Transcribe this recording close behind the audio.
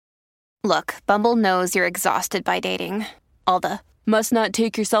Look, Bumble knows you're exhausted by dating. All the must not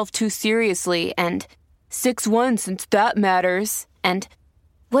take yourself too seriously and 6'1" since that matters. And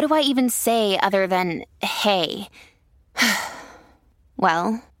what do I even say other than hey?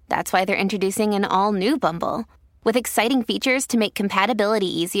 Well, that's why they're introducing an all-new Bumble with exciting features to make compatibility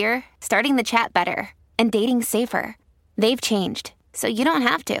easier, starting the chat better, and dating safer. They've changed, so you don't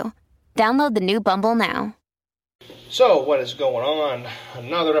have to. Download the new Bumble now. So, what is going on?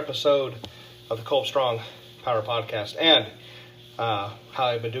 Another episode of the Kolb Strong Power Podcast. And how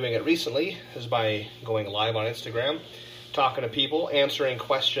I've been doing it recently is by going live on Instagram, talking to people, answering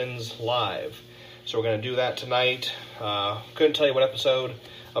questions live. So we're going to do that tonight. Couldn't tell you what episode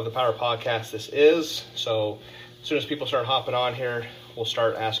of the Power Podcast this is. So as soon as people start hopping on here, we'll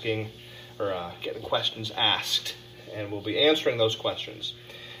start asking or getting questions asked. And we'll be answering those questions.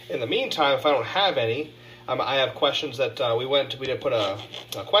 In the meantime, if I don't have any, I have questions that we did put a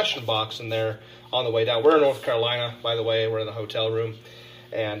question box in there on the way down. We're in North Carolina, by the way. We're in the hotel room.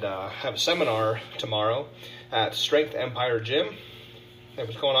 And have a seminar tomorrow at Strength Empire Gym. Hey,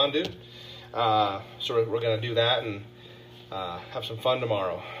 what's going on, dude? So we're going to do that and have some fun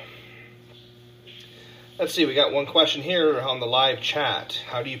tomorrow. Let's see, we got one question here on the live chat.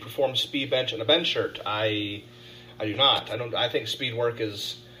 How do you perform speed bench in a bench shirt? I do not. I think speed work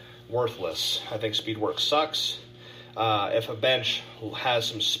is worthless. I think speed work sucks. If a bench has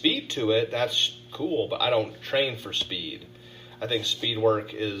some speed to it, that's cool, but I don't train for speed. I think speed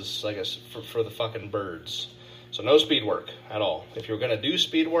work is like for the fucking birds. So no speed work at all. If you're going to do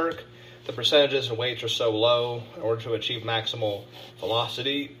speed work, the percentages and weights are so low in order to achieve maximal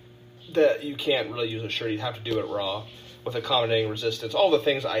velocity that you can't really use a shirt. You have to do it raw with accommodating resistance. All the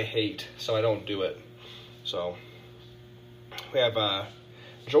things I hate, so I don't do it. So we have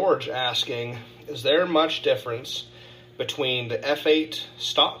George asking, is there much difference between the F8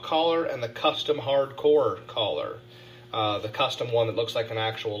 stock collar and the custom hardcore collar? The custom one that looks like an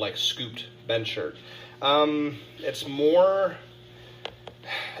actual like scooped bench shirt. It's more,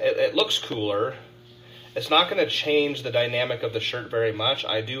 it looks cooler. It's not going to change the dynamic of the shirt very much.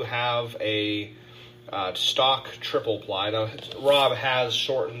 I do have a stock triple ply. Now, Rob has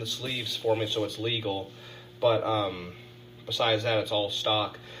shortened the sleeves for me, so it's legal. But besides that, it's all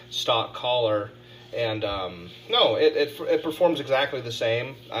stock collar. And no, it performs exactly the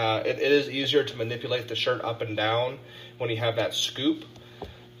same. It is easier to manipulate the shirt up and down when you have that scoop.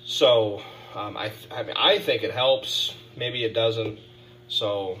 So I think it helps. Maybe it doesn't.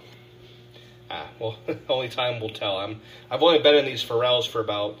 So well, only time will tell. I've only been in these Pharrells for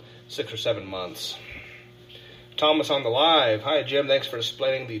about 6 or 7 months. Thomas on the live. Hi, Jim. Thanks for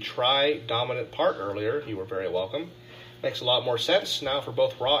explaining the tri-dominant part earlier. You were very welcome. Makes a lot more sense now for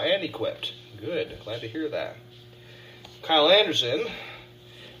both raw and equipped. Good. Glad to hear that. Kyle Anderson.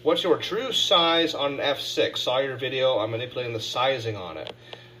 What's your true size on an F6? Saw your video. I'm manipulating the sizing on it.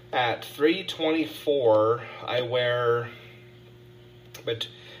 At 324, I wear, but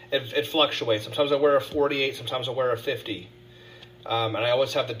it fluctuates. Sometimes I wear a 48, sometimes I wear a 50. And I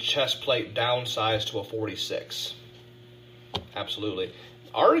always have the chest plate downsized to a 46. Absolutely.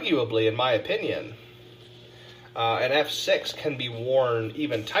 Arguably, in my opinion, an F6 can be worn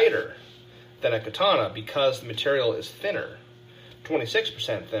even tighter than a katana because the material is thinner,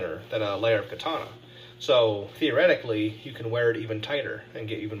 26% thinner than a layer of katana. So theoretically, you can wear it even tighter and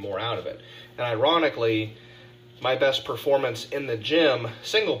get even more out of it. And ironically, my best performance in the gym,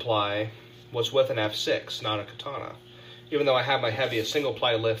 single ply, was with an F6, not a katana. Even though I have my heaviest single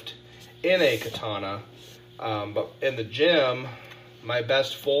ply lift in a katana, but in the gym, my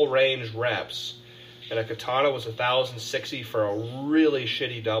best full range reps in a katana was 1,060 for a really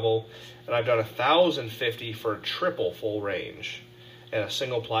shitty double, and I've done 1,050 for a triple full range and a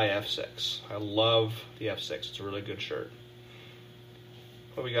single ply F6. I love the F6. It's a really good shirt.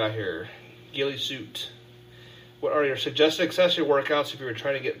 What we got here? Ghillie suit. What are your suggested accessory workouts if you were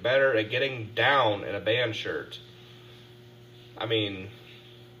trying to get better at getting down in a band shirt? I mean,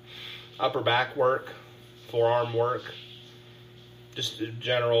 upper back work, forearm work, just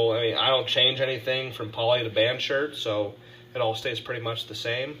general. I mean, I don't change anything from poly to band shirt, so it all stays pretty much the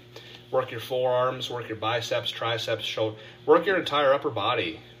same. Work your forearms, work your biceps, triceps, shoulder. Work your entire upper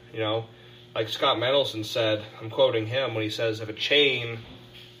body, you know. Like Scott Mendelson said, I'm quoting him when he says, if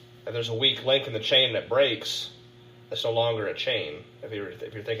there's a weak link in the chain and it breaks, it's no longer a chain. If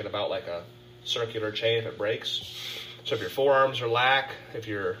you're thinking about like a circular chain, if it breaks. So if your forearms are lax, if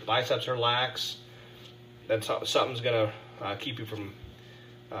your biceps are lax, then something's going to keep you from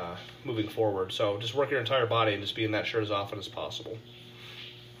moving forward. So just work your entire body and just be in that shirt as often as possible.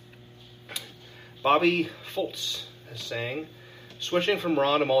 Bobby Fultz is saying, Switching from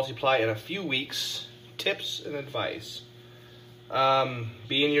raw to multiply in a few weeks. Tips and advice.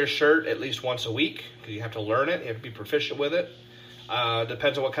 Be in your shirt at least once a week, because you have to learn it. You have to be proficient with it.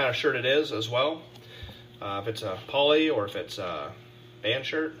 Depends on what kind of shirt it is as well. If it's a poly or if it's a band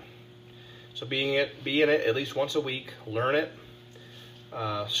shirt. So be in it at least once a week. Learn it.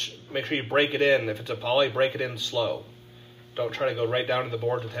 Make sure you break it in. If it's a poly, break it in slow. Don't try to go right down to the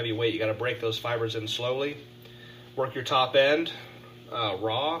board with heavy weight. You got to break those fibers in slowly. Work your top end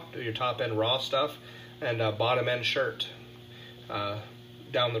raw. Do your top end raw stuff. And bottom end shirt.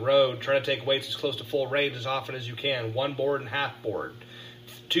 Down the road, try to take weights as close to full range as often as you can. 1 board and half board.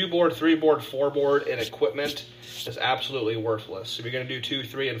 2 board, 3 board, 4 board in equipment is absolutely worthless. If you're going to do 2,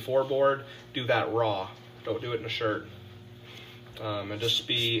 3, and 4 board, do that raw. Don't do it in a shirt. And just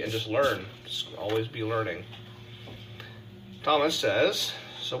learn. Just always be learning. Thomas says,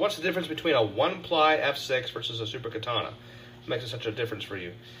 so what's the difference between a 1-ply F6 versus a Super Katana? What makes it such a difference for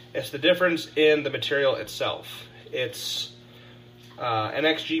you? It's the difference in the material itself. It's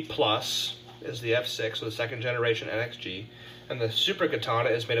NXG Plus is the F6, so the 2nd generation NXG, and the Super Katana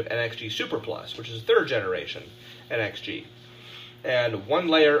is made of NXG Super Plus, which is 3rd generation NXG. And 1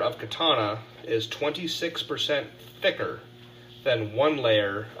 layer of katana is 26% thicker than 1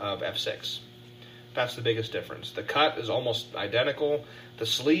 layer of F6. That's the biggest difference. The cut is almost identical. The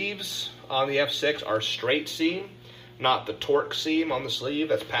sleeves on the F6 are straight seam, not the torque seam on the sleeve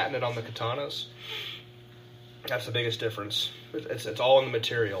that's patented on the katanas. That's the biggest difference. It's all in the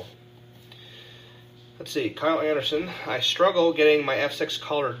material. Let's see, Kyle Anderson. I struggle getting my F6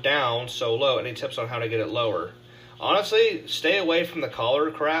 collar down so low. Any tips on how to get it lower? Honestly, stay away from the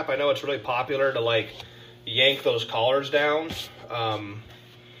collar crap. I know it's really popular to like yank those collars down.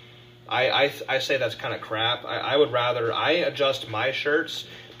 I say that's kind of crap. I would rather adjust my shirts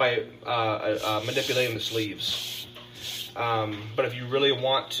by manipulating the sleeves. But if you really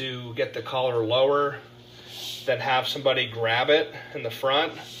want to get the collar lower, then have somebody grab it in the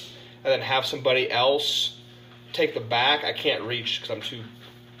front, and then have somebody else take the back. I can't reach because I'm too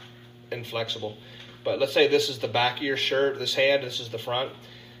inflexible. But let's say this is the back of your shirt, this is the front.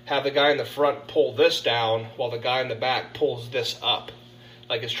 Have the guy in the front pull this down while the guy in the back pulls this up.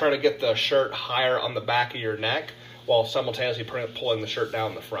 Like it's trying to get the shirt higher on the back of your neck while simultaneously pulling the shirt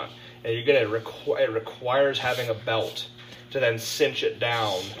down the front. And it requires having a belt to then cinch it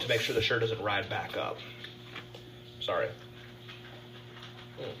down to make sure the shirt doesn't ride back up. Sorry.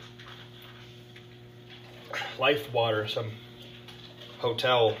 Life water, some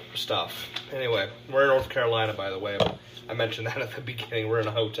hotel stuff. Anyway, we're in North Carolina, by the way. I mentioned that at the beginning. We're in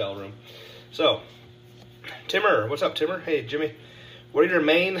a hotel room. So, Timmer. What's up, Timmer? Hey, Jimmy. What are your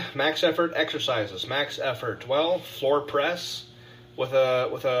main max effort exercises? Max effort. Well, floor press with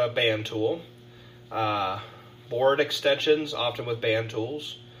a band tool. Board extensions, often with band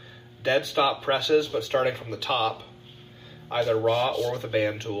tools. Dead stop presses, but starting from the top. Either raw or with a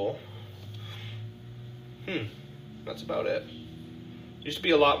band tool. That's about it. Used to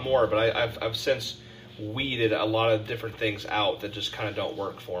be a lot more, but I've since weeded a lot of different things out that just kind of don't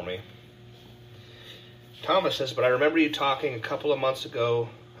work for me. Thomas says, but I remember you talking a couple of months ago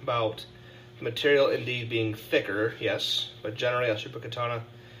about the material indeed being thicker, yes, but generally a Super Katana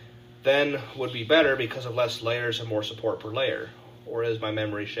then would be better because of less layers and more support per layer. Or is my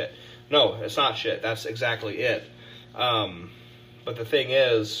memory shit? No, it's not shit. That's exactly it. But the thing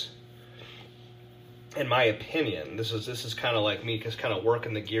is, in my opinion, this is kind of like me just kind of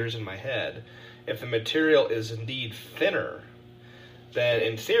working the gears in my head. If the material is indeed thinner, then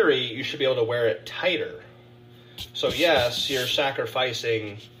in theory you should be able to wear it tighter. So yes, you're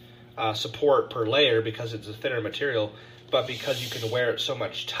sacrificing support per layer because it's a thinner material, but because you can wear it so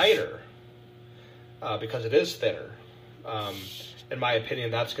much tighter, because it is thinner, in my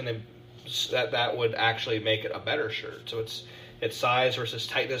opinion, that would actually make it a better shirt. So it's size versus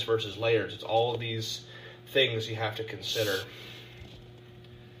tightness versus layers. It's all of these things you have to consider.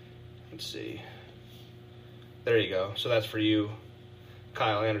 Let's see. There you go. So that's for you,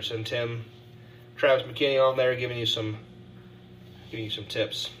 Kyle Anderson. Tim, Travis McKinney on there giving you some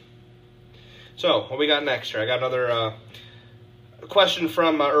tips. So what we got next here? I got another question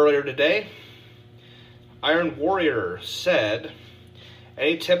from earlier today. Iron Warrior said,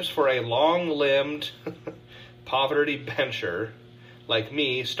 any tips for a long-limbed poverty bencher like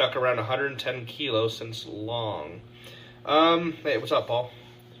me, stuck around 110 kilos since long? Hey, what's up, Paul?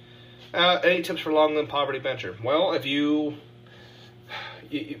 Any tips for long-limbed poverty bencher? Well, if you're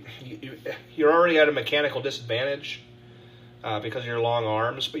already at a mechanical disadvantage because of your long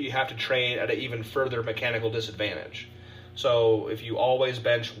arms, but you have to train at an even further mechanical disadvantage. So if you always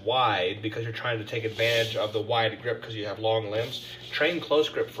bench wide because you're trying to take advantage of the wide grip because you have long limbs, train close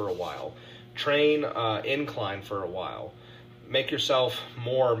grip for a while. Train incline for a while. Make yourself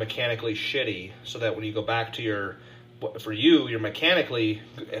more mechanically shitty so that when you go back to your mechanically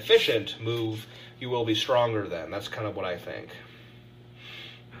efficient move, you will be stronger then. That's kind of what I think.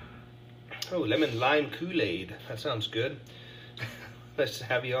 Oh, lemon lime Kool-Aid. That sounds good. Nice to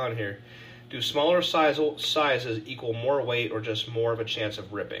have you on here. Do smaller sizes equal more weight or just more of a chance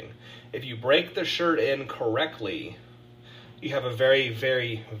of ripping? If you break the shirt in correctly, you have a very,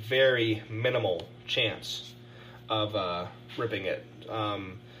 very, very minimal chance of ripping it.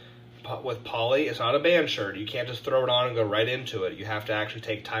 With poly, it's not a band shirt. You can't just throw it on and go right into it. You have to actually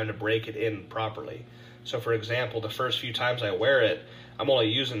take time to break it in properly. So for example, the first few times I wear it, I'm only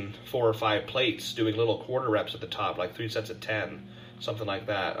using 4 or 5 plates, doing little quarter reps at the top, like 3 sets of 10, something like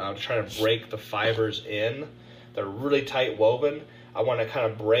that. I'm trying to break the fibers in. They're really tight woven. I want to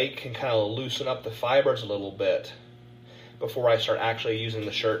kind of break and kind of loosen up the fibers a little bit before I start actually using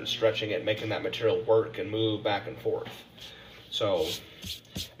the shirt and stretching it, making that material work and move back and forth. So,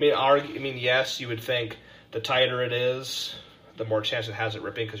 yes, you would think the tighter it is, the more chance it has it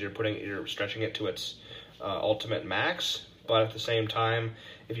ripping because you're stretching it to its ultimate max. But at the same time,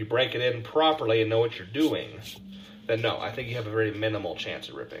 if you break it in properly and know what you're doing, then no, I think you have a very minimal chance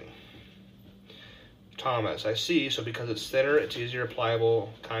of ripping. Thomas, I see. So because it's thinner, it's easier,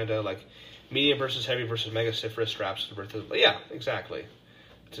 pliable, kind of like medium versus heavy versus mega stiff wrist straps. Yeah, exactly.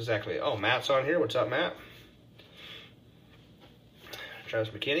 It's exactly. Oh, Matt's on here. What's up, Matt? Travis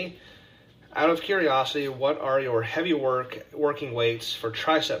McKinney. Out of curiosity, what are your heavy working weights for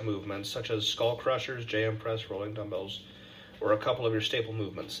tricep movements, such as skull crushers, JM press, rolling dumbbells, or a couple of your staple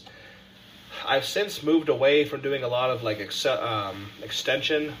movements? I've since moved away from doing a lot of like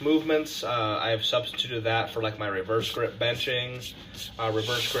extension movements. I've substituted that for like my reverse grip benching,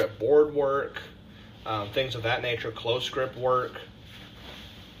 reverse grip board work, things of that nature, close grip work.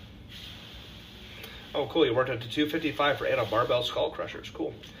 Oh, cool! You worked up to 255 for 8 on barbell skull crushers.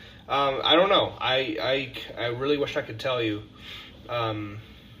 Cool. I don't know. I really wish I could tell you. Man,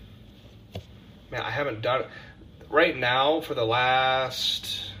 I haven't done it. Right now, for the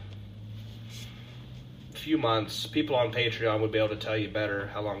last few months, people on Patreon would be able to tell you better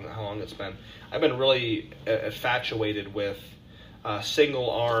how long it's been. I've been really infatuated with single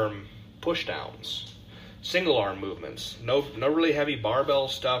arm push downs, single arm movements. No really heavy barbell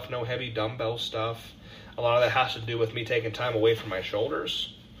stuff, no heavy dumbbell stuff. A lot of that has to do with me taking time away from my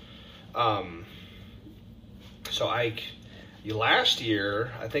shoulders. So last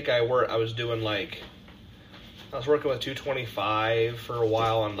year, I think I was working with 225 for a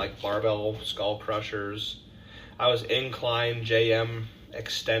while on like barbell skull crushers. I was incline JM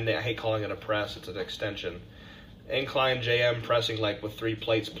extending. I hate calling it a press. It's an extension. Incline JM pressing like with 3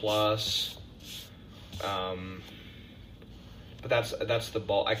 plates plus. But that's the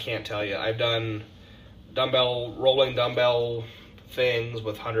bulk. I can't tell you. I've done rolling dumbbell things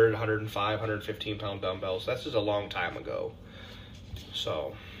with 100, 105, 115 pound dumbbells. That's just a long time ago.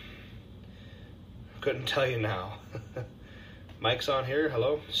 So, couldn't tell you now. Mike's on here.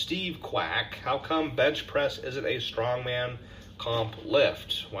 Hello. Steve Quack. How come bench press isn't a strongman comp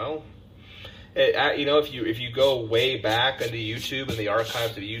lift? Well, if you go way back into YouTube and the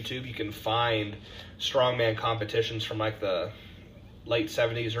archives of YouTube, you can find strongman competitions from like the late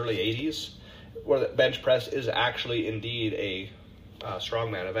 70s, early 80s, where the bench press is actually indeed a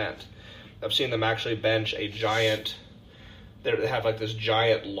strongman event. I've seen them actually bench a giant. They have like this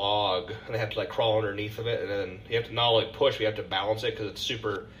giant log, and they have to like crawl underneath of it, and then you have to not only push, but you have to balance it because it's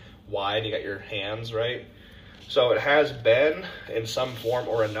super wide. You got your hands right, so it has been in some form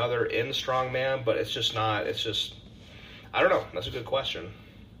or another in strongman, but it's just not. It's just, I don't know. That's a good question.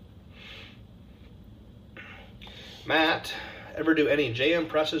 Matt, ever do any JM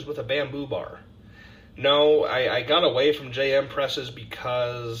presses with a bamboo bar? No, I got away from JM presses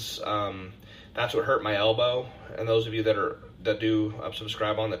because that's what hurt my elbow. And those of you that do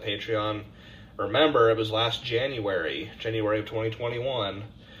subscribe on the Patreon, remember it was last January of 2021,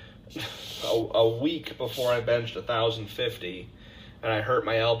 a week before I benched 1,050, and I hurt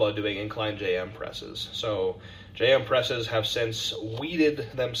my elbow doing incline JM presses. So JM presses have since weeded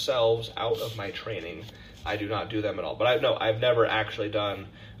themselves out of my training. I do not do them at all. But I've never actually done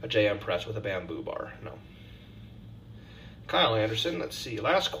a JM press with a bamboo bar. No. Kyle Anderson, let's see.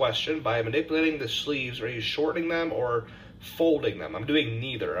 Last question. By manipulating the sleeves, are you shortening them or folding them? I'm doing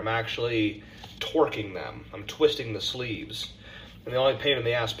neither. I'm actually torquing them. I'm twisting the sleeves. And the only pain in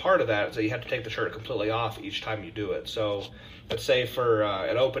the ass part of that is that you have to take the shirt completely off each time you do it. So let's say for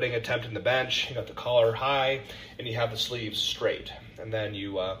an opening attempt in the bench, you got the collar high and you have the sleeves straight. And then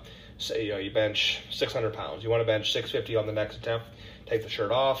you say you bench 600 pounds. You want to bench 650 on the next attempt. Take the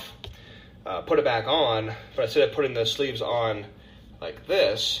shirt off, put it back on. But instead of putting the sleeves on like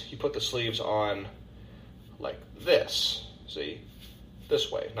this, you put the sleeves on like this. See?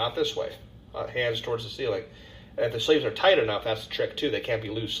 This way, not this way. Hands towards the ceiling. And if the sleeves are tight enough, that's the trick too. They can't be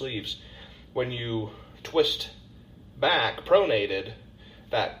loose sleeves. When you twist back, pronated,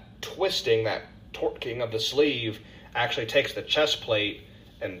 that twisting, that torquing of the sleeve actually takes the chest plate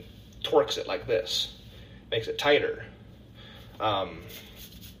and torques it like this. Makes it tighter.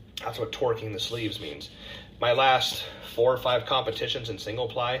 That's what torquing the sleeves means. My last 4 or 5 competitions in single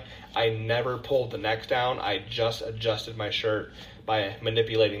ply, I never pulled the neck down. I just adjusted my shirt by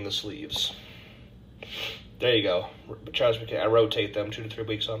manipulating the sleeves. There you go. I rotate them 2 to 3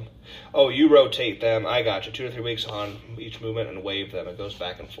 weeks on. Oh, you rotate them. I got you. 2 to 3 weeks on each movement and wave them. It goes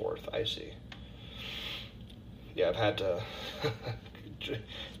back and forth. I see. Yeah, I've had to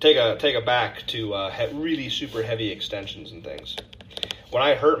take a back to really super heavy extensions and things. When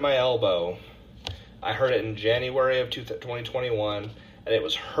I hurt my elbow, I hurt it in January of 2021, and it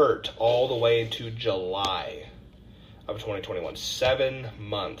was hurt all the way to July of 2021. 7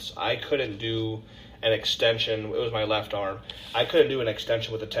 months. I couldn't do an extension. It was my left arm. I couldn't do an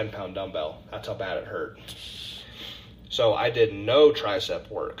extension with a 10-pound dumbbell. That's how bad it hurt. So I did no tricep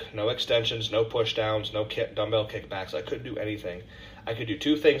work, no extensions, no push downs, no dumbbell kickbacks. I couldn't do anything. I could do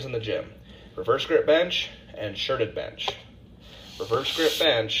 2 things in the gym: reverse grip bench and shirted bench. Reverse grip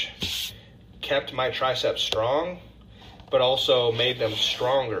bench kept my triceps strong, but also made them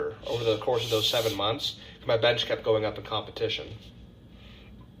stronger over the course of those 7 months. My bench kept going up in competition.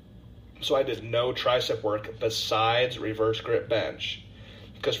 So I did no tricep work besides reverse grip bench,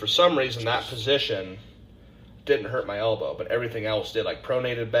 because for some reason that position didn't hurt my elbow, but everything else did, like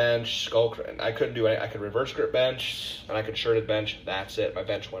pronated bench, skull. I couldn't do any. I could reverse grip bench and I could shirted bench. That's it. My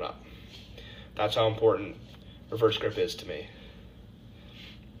bench went up. That's how important reverse grip is to me.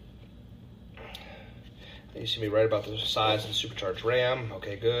 You see me right about the size of the supercharged RAM.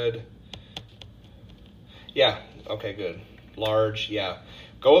 Okay, good. Yeah. Okay, good. Large. Yeah.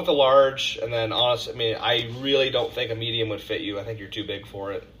 Go with the large, and then honestly, I mean, I really don't think a medium would fit you. I think you're too big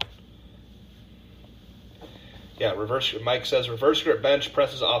for it. Yeah, Mike says, reverse grip bench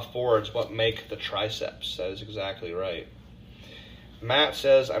presses off boards what make the triceps. That is exactly right. Matt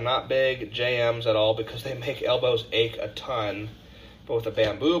says, I'm not big JMs at all because they make elbows ache a ton. But with a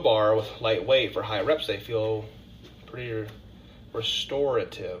bamboo bar with light weight for high reps, they feel pretty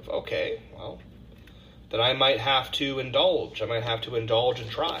restorative. Okay, well, then I might have to indulge. I might have to indulge and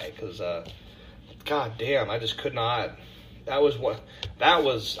try, because, god damn, I just could not. I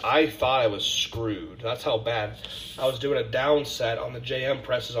thought I was screwed. That's how bad. I was doing a down set on the JM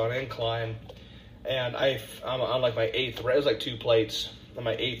presses on incline, and I'm on like my 8th rep. It was like 2 plates on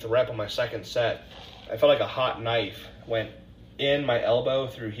my 8th rep on my second set. I felt like a hot knife went in my elbow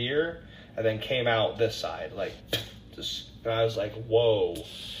through here and then came out this side. Like, just, and I was like, whoa.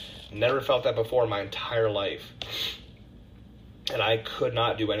 Never felt that before in my entire life. And I could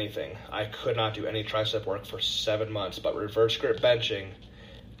not do anything. I could not do any tricep work for 7 months. But reverse grip benching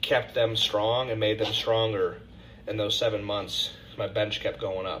kept them strong and made them stronger in those 7 months. My bench kept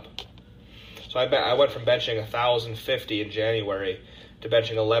going up. So I went from benching 1,050 in January to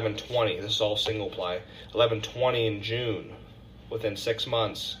benching 1,120. This is all single ply. 1,120 in June within 6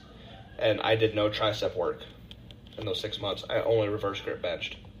 months. And I did no tricep work in those 6 months. I only reverse grip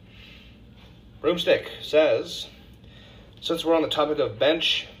benched. Broomstick says, since we're on the topic of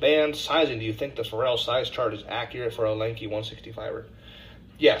bench band sizing, do you think the Pharrell size chart is accurate for a lanky 165er?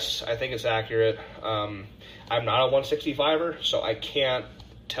 Yes, I think it's accurate. I'm not a 165er, so I can't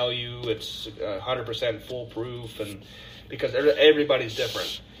tell you it's 100% foolproof, and because everybody's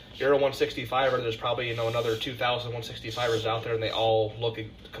different. If you're a 165er, there's probably another 2,000 165ers out there, and they all look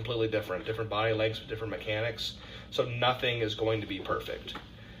completely different body lengths with different mechanics. So nothing is going to be perfect.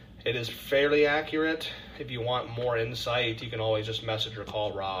 It is fairly accurate. If you want more insight, you can always just message or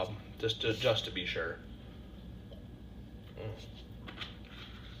call Rob, just to be sure.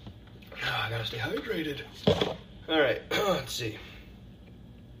 I gotta stay hydrated. All right, let's see.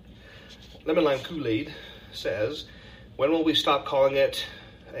 Lemon Lime Kool-Aid says, when will we stop calling it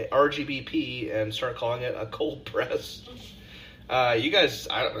a RGBP and start calling it a cold press? You guys,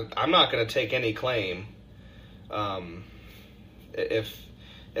 I'm not going to take any claim.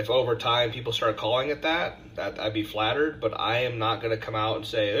 If over time people start calling it that I'd be flattered, but I am not going to come out and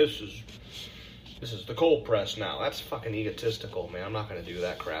say, this is This is the cold press now. That's fucking egotistical, man. I'm not going to do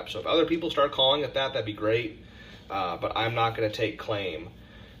that crap. So if other people start calling it that, that'd be great. But I'm not going to take claim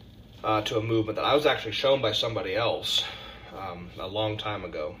to a movement that I was actually shown by somebody else a long time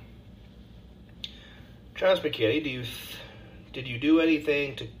ago. Travis McKinney, did you do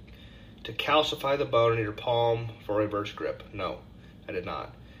anything to calcify the bone in your palm for reverse grip? No, I did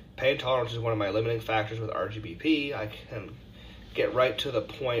not. Pain tolerance is one of my limiting factors with RGBP. I can get right to the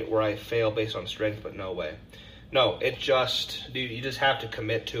point where I fail based on strength, but no way. No, you just have to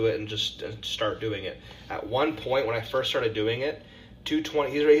commit to it and just start doing it. At one point, when I first started doing it,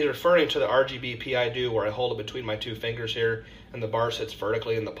 220, he's referring to the RGBP I do where I hold it between my two fingers here and the bar sits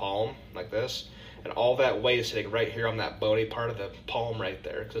vertically in the palm, like this. And all that weight is sitting right here on that bony part of the palm right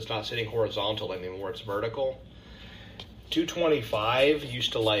there, because it's not sitting horizontal anymore, it's vertical. 225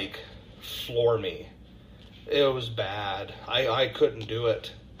 used to, like, floor me. It was bad. I couldn't do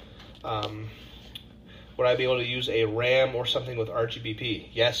it. Would I be able to use a RAM or something with RGBP?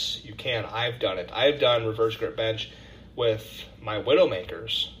 Yes, you can. I've done it. I've done reverse grip bench with my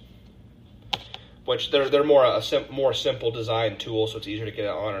Widowmakers, which they're more simple design tool, so it's easier to get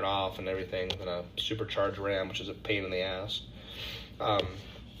it on and off and everything than a supercharged RAM, which is a pain in the ass.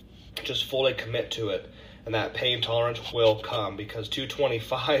 Just fully commit to it, and that pain tolerance will come, because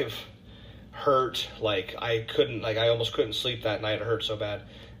 225 hurt like I almost couldn't sleep that night. It hurt so bad.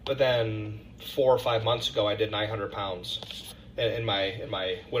 But then 4 or 5 months ago, I did 900 pounds in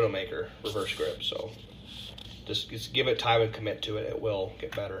my Widowmaker reverse grip. So just give it time and commit to it. It will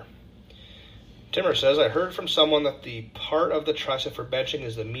get better. Timmer says, I heard from someone that the part of the tricep for benching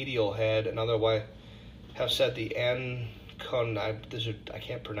is the medial head. Another way have said the I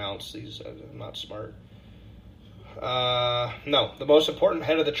can't pronounce these. I'm not smart. No, the most important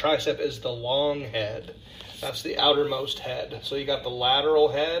head of the tricep is the long head. That's the outermost head. So you got the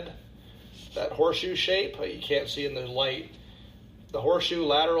lateral head, that horseshoe shape, you can't see in the light. The horseshoe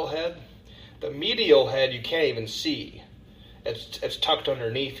lateral head. The medial head you can't even see. It's tucked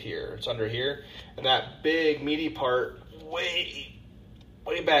underneath here. It's under here. And that big meaty part way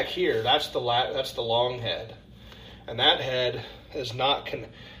back here, that's the long head. And that head is not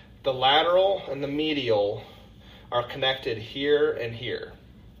the lateral and the medial are connected here and here.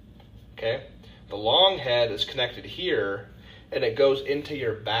 Okay? The long head is connected here, and it goes into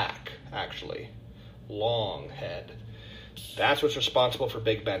your back, actually. Long head. That's what's responsible for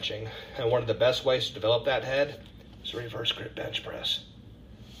big benching. And one of the best ways to develop that head is a reverse grip bench press.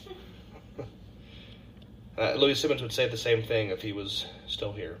 Louis Simmons would say the same thing if he was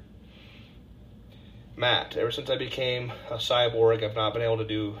still here. Matt, ever since I became a cyborg, I've not been able to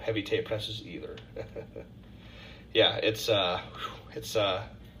do heavy tape presses either. Yeah, it's JM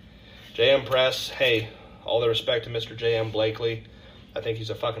Press. Hey, all the respect to Mr. JM Blakely. I think he's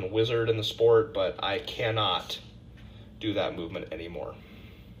a fucking wizard in the sport, but I cannot do that movement anymore.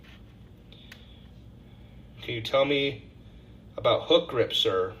 Can you tell me about hook grip,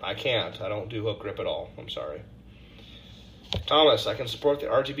 sir? I can't. I don't do hook grip at all. I'm sorry. Thomas, I can support the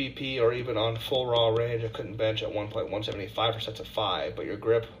RGBP or even on full raw range. I couldn't bench at 1.175 for sets of 5, but your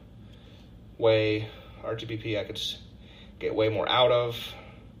grip way RGBP I could get way more out of.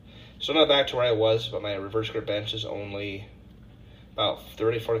 Still not back to where I was, but my reverse grip bench is only about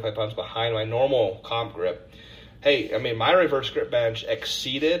 30-45 pounds behind my normal comp grip. Hey, I mean, my reverse grip bench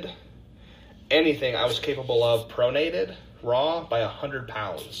exceeded anything I was capable of pronated raw by 100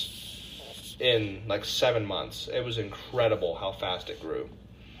 pounds in like 7 months. It was incredible how fast it grew.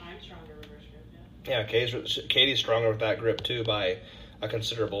 I'm stronger reverse grip, yeah. Katie's stronger with that grip too by a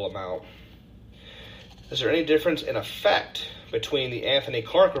considerable amount. Is there any difference in effect between the Anthony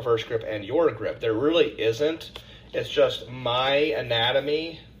Clark reverse grip and your grip? There really isn't. It's just my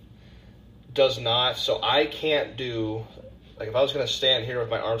anatomy does not, so I can't do, like if I was going to stand here with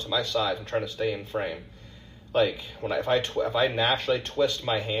my arms at my sides and trying to stay in frame, like if I naturally twist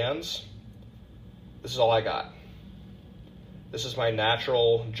my hands, this is all I got. This is my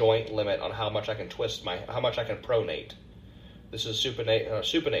natural joint limit on how much I can how much I can pronate. This is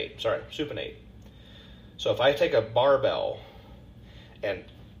supinate. So if I take a barbell and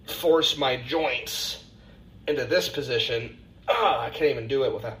force my joints into this position, I can't even do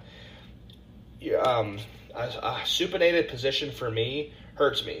it without. A supinated position for me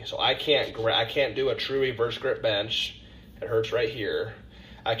hurts me, so I can't do a true reverse grip bench. It hurts right here.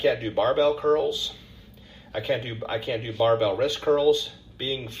 I can't do barbell curls. I can't do barbell wrist curls.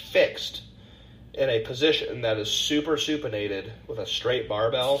 Being fixed in a position that is super supinated with a straight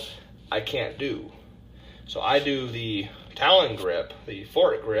barbell, I can't do. So I do the Talon grip, the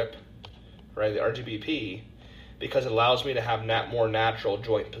Fort grip, right, the RGBP, because it allows me to have more natural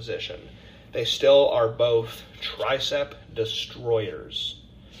joint position. They still are both tricep destroyers.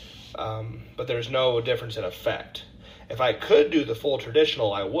 But there's no difference in effect. If I could do the full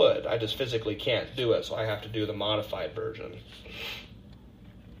traditional, I would. I just physically can't do it, so I have to do the modified version.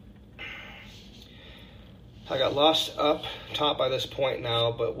 I got lost up top by this point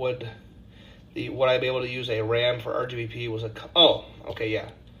now, but would I be able to use a RAM for RGBP was a... Oh, okay,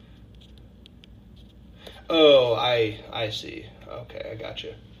 yeah. Oh, I see. Okay, I got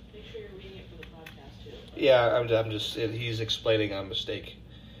you. Make sure you're reading it for the podcast, too. Yeah, I'm just... He's explaining a mistake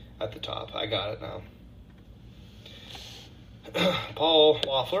at the top. I got it now. Paul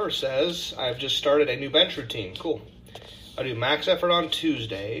Waffler says, I've just started a new bench routine. Cool. I do max effort on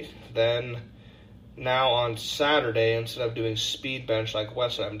Tuesday, then now on Saturday, instead of doing speed bench like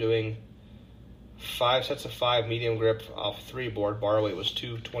Wes said, I'm doing 5 sets of 5 medium grip off 3 board. Bar weight was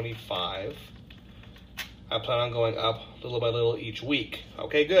 225. I plan on going up little by little each week.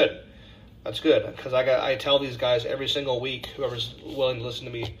 Okay, good. That's good, because I tell these guys every single week, whoever's willing to listen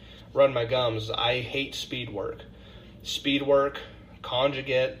to me run my gums, I hate speed work. Speed work,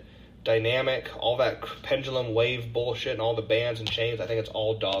 conjugate, dynamic, all that pendulum wave bullshit and all the bands and chains, I think it's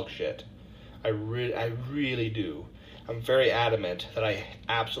all dog shit. I really do. I'm very adamant that I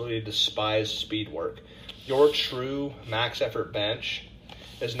absolutely despise speed work. Your true max effort bench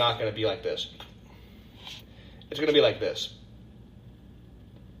is not going to be like this. It's going to be like this.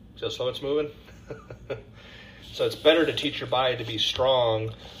 See how slow it's moving? So it's better to teach your body to be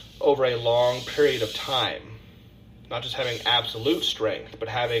strong over a long period of time. Not just having absolute strength, but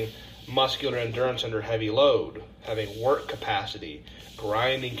having muscular endurance under heavy load, having work capacity,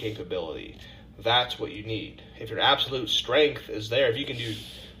 grinding capability. That's what you need. If your absolute strength is there, if you can do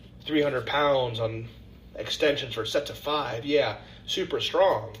 300 pounds on extensions for sets of 5, yeah, super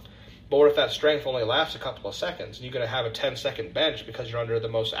strong. But what if that strength only lasts a couple of seconds and you're going to have a 10-second bench because you're under the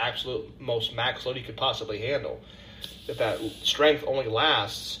most max load you could possibly handle? If that strength only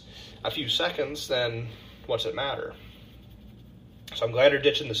lasts a few seconds, then what's it matter? So I'm glad you're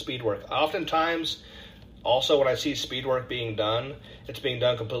ditching the speed work. Oftentimes, also when I see speed work being done, it's being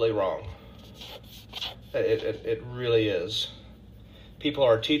done completely wrong. It really is. People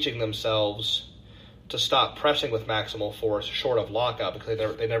are teaching themselves to stop pressing with maximal force short of lockout because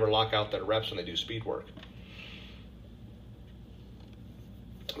they never lock out their reps when they do speed work.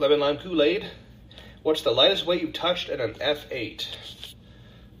 Lemon Lime Kool-Aid. What's the lightest weight you touched in an F8?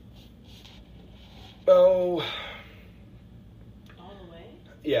 Oh, All the way?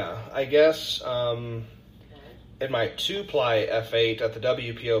 yeah, I guess in my 2-ply F8 at the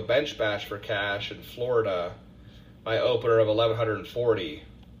WPO Bench Bash for cash in Florida, my opener of 1140,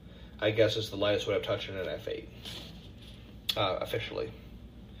 I guess is the lightest weight I've touched in an F8, officially.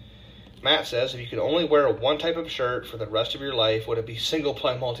 Matt says, if you could only wear one type of shirt for the rest of your life, would it be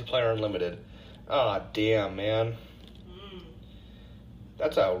single-ply, multiplier, unlimited? Ah, damn, man.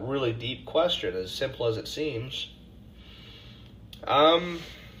 That's a really deep question, as simple as it seems. I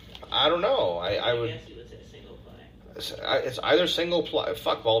don't know. I would... guess you would say single ply. It's either single ply,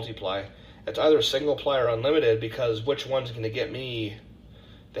 fuck multiply. It's either single ply or unlimited, because which one's going to get me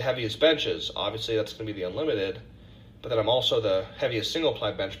the heaviest benches? Obviously, that's going to be the unlimited, but then I'm also the heaviest single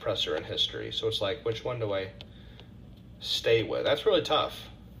ply bench presser in history. So it's like, which one do I stay with? That's really tough.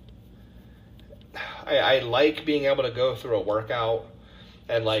 I like being able to go through a workout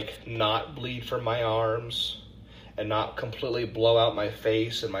and like not bleed from my arms and not completely blow out my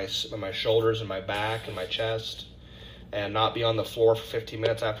face and my shoulders and my back and my chest and not be on the floor for 15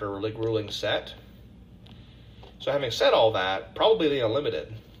 minutes after a really grueling set. So having said all that, probably the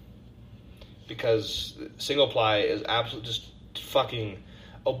unlimited, because single ply is absolutely just fucking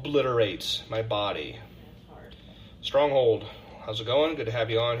obliterates my body. That's hard. Stronghold, how's it going? Good to have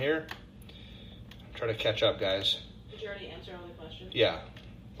you on here. I'm trying to catch up, guys. Did you already answer all the questions? Yeah.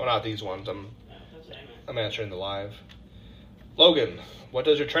 Well, not these ones. No, that's what I meant. I'm answering the live. Logan, what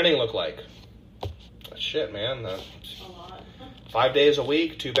does your training look like? Shit, man. A lot. 5 days a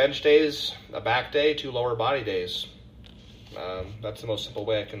week, 2 bench days, a back day, 2 lower body days. That's the most simple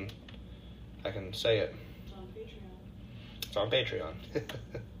way I can say it. It's on Patreon. It's on Patreon.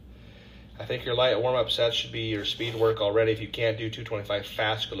 I think your light warm-up sets should be your speed work already. If you can't do 225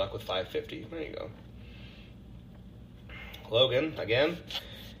 fast, good luck with 550. There you go. Logan, again.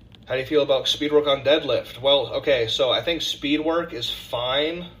 How do you feel about speed work on deadlift? Well, okay, so I think speed work is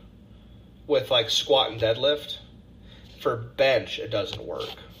fine with like squat and deadlift. For bench, it doesn't work.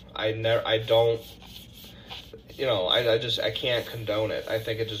 I can't condone it. I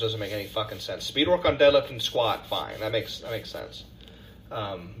think it just doesn't make any fucking sense. Speed work on deadlift and squat, fine. That makes sense.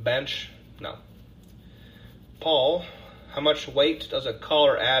 Bench, no. Paul, How much weight does a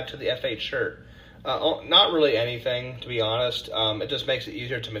collar add to the F8 shirt? Not really anything, to be honest. It just makes it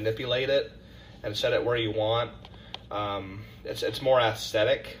easier to manipulate it and set it where you want. It's more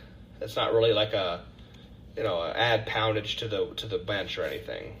aesthetic. It's not really like add poundage to the bench or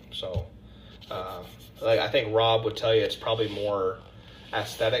anything. So, I think Rob would tell you it's probably more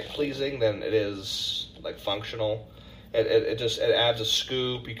aesthetic pleasing than it is like functional. It adds a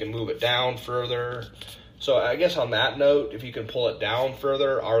scoop. You can move it down further. So I guess on that note, if you can pull it down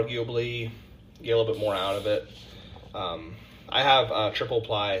further, arguably you get a little bit more out of it. I have triple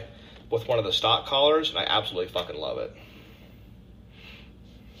ply with one of the stock collars, and I absolutely fucking love it.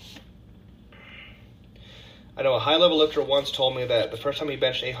 I know a high-level lifter once told me that the first time he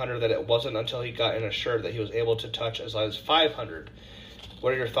benched 800, that it wasn't until he got in a shirt that he was able to touch as light as 500.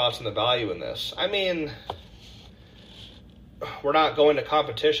 What are your thoughts on the value in this? I mean, we're not going to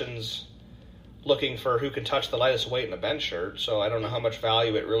competitions looking for who can touch the lightest weight in a bench shirt, so I don't know how much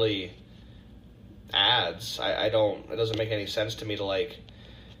value it really adds. It doesn't make any sense to me to, like,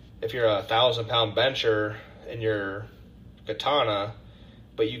 if you're a 1,000-pound bencher in your katana,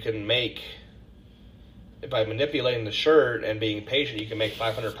 but you can make, by manipulating the shirt and being patient, you can make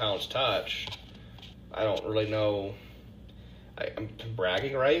 500 pounds touch. I don't really know. I'm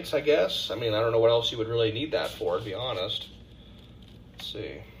bragging rights, I guess. I mean, I don't know what else you would really need that for, to be honest. Let's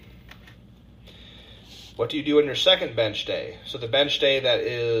see. What do you do on your second bench day? So the bench day that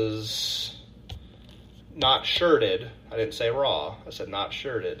is not shirted, I didn't say raw, I said not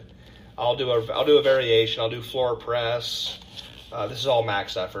shirted. I'll do a variation. I'll do floor press. This is all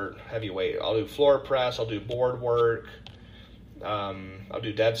max effort, heavy weight. I'll do floor press. I'll do board work. I'll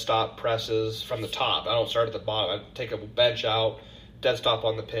do dead stop presses from the top. I don't start at the bottom. I take a bench out, dead stop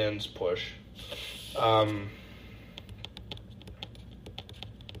on the pins, push.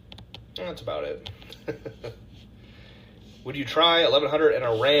 That's about it. Would you try 1100 in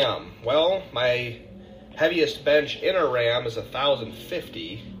a RAM? Well, my heaviest bench in a RAM is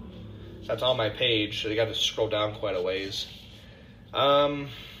 1050. That's on my page, so you got to scroll down quite a ways. I'd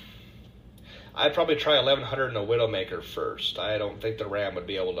probably try 1100 in a Widowmaker first. I don't think the RAM would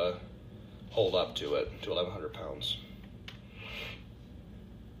be able to hold up to it, to 1100 pounds.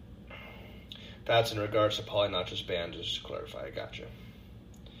 That's in regards to poly-notches band, just to clarify. Gotcha.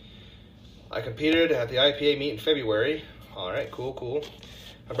 I competed at the IPA meet in February. All right, cool.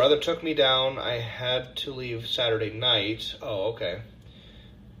 My brother took me down. I had to leave Saturday night. Oh, okay.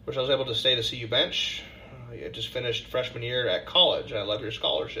 Which I was able to stay to see you bench. I just finished freshman year at college, and I love your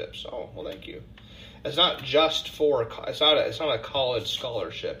scholarships. Oh, well, thank you. It's not just for, it's not a college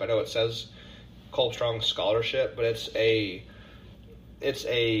scholarship. I know it says Kolbstrong scholarship, but it's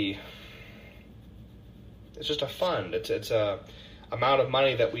just a fund. It's a amount of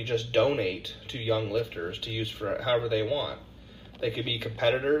money that we just donate to young lifters to use for however they want. They could be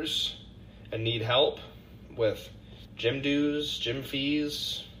competitors and need help with gym dues, gym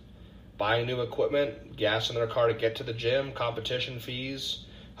fees, buying new equipment, gas in their car to get to the gym, competition fees,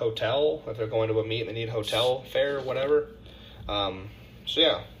 hotel, if they're going to a meet and they need hotel fare or whatever. So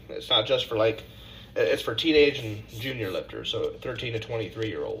yeah, it's not just for it's for teenage and junior lifters, so 13 to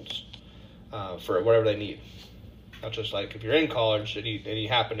 23-year-olds, for whatever they need. Not just like if you're in college and you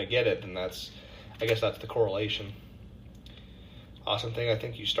happen to get it, then I guess that's the correlation. Awesome thing I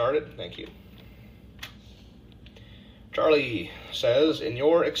think you started. Thank you. Charlie says, in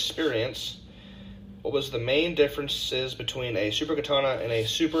your experience, what was the main differences between a super katana and a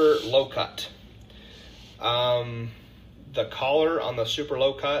super low cut? The collar on the super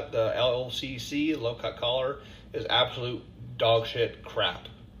low cut, the LCC, low cut collar, is absolute dog shit crap.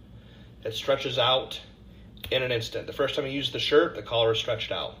 It stretches out in an instant. The first time you use the shirt, the collar is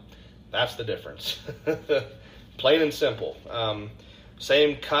stretched out. That's the difference. Plain and simple.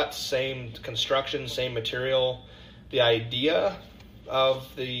 Same cuts, same construction, same material. The idea of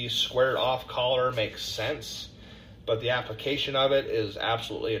the squared off collar makes sense, but the application of it is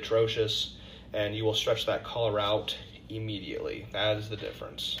absolutely atrocious, and you will stretch that collar out immediately. That is the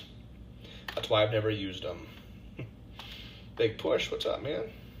difference. That's why I've never used them. Big Push, what's up, man?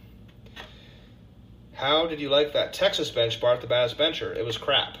 How did you like that Texas bench bar at the Baddest Bencher? It was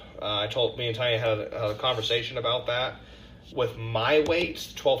crap. Me and Tanya had a conversation about that. With my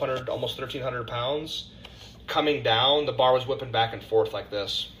weight, 1,200, almost 1,300 pounds, coming down, the bar was whipping back and forth like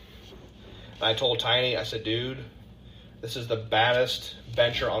this. And I told Tiny, I said, dude, this is the baddest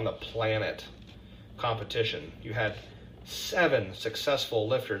bencher on the planet competition. You had 7 successful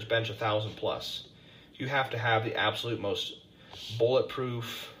lifters bench 1,000 plus. You have to have the absolute most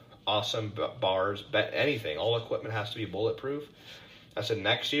bulletproof, awesome bars, anything. All equipment has to be bulletproof. I said,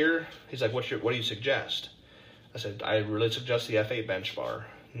 next year, he's like, what do you suggest? I said, I really suggest the F8 bench bar.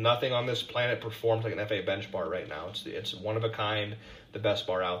 Nothing on this planet performs like an F8 bench bar right now. It's one of a kind, the best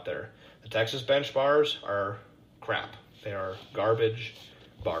bar out there. The Texas bench bars are crap. They are garbage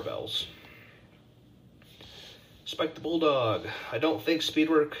barbells. Spike the Bulldog. I don't think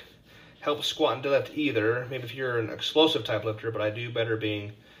speedwork helps squat and deadlift either. Maybe if you're an explosive type lifter, but I do better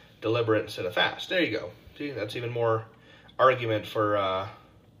being deliberate instead of fast. There you go. See, that's even more argument for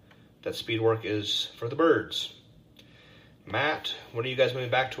that speed work is for the birds. Matt, when are you guys moving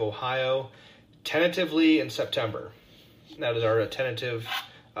back to Ohio? Tentatively in September. That is our tentative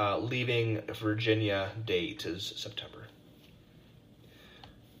leaving Virginia date is September.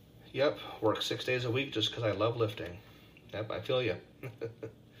 Yep, work 6 days a week just because I love lifting. Yep, I feel you.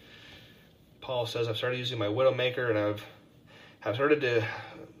 Paul says, I've started using my Widowmaker and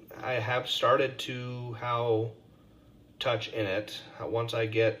I have started to how touch in it. Once I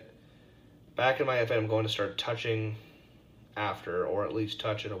get back in my F8, I'm going to start touching after, or at least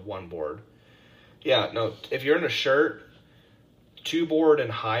touch at a one board. Yeah, no, if you're in a shirt, 2 board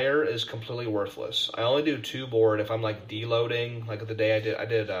and higher is completely worthless. I only do 2 board if I'm like deloading. Like the day I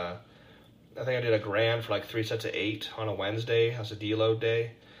think I did a grand for like 3 sets of 8 on a Wednesday as a deload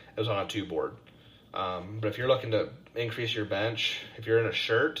day. It was on a 2 board. But if you're looking to increase your bench, if you're in a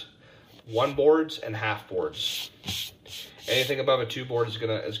shirt, 1 boards and half boards. Anything above a 2 board is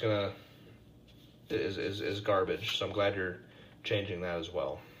garbage. So I'm glad you're changing that as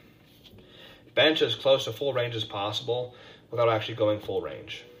well. Bench as close to full range as possible without actually going full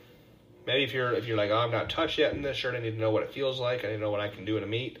range. Maybe if you're like, oh, I'm not touched yet in this shirt, I need to know what it feels like, I need to know what I can do in a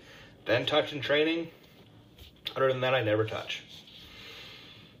meet, then touch in training. Other than that, I never touch.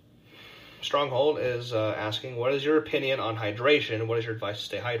 Stronghold is asking, what is your opinion on hydration? What is your advice to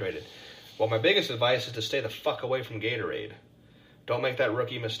stay hydrated? Well, my biggest advice is to stay the fuck away from Gatorade. Don't make that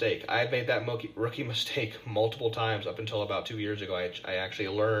rookie mistake. I've made that rookie mistake multiple times up until about 2 years ago. I actually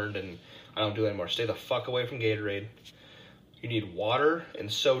learned, and I don't do it anymore. Stay the fuck away from Gatorade. You need water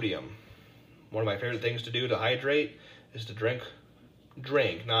and sodium. One of my favorite things to do to hydrate is to drink,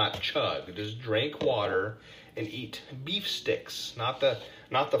 not chug. Just drink water and eat beef sticks. Not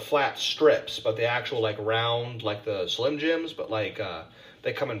the flat strips, but the actual like round, like the Slim Jims, but like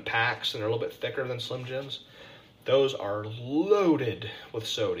they come in packs and they're a little bit thicker than Slim Jims. Those are loaded with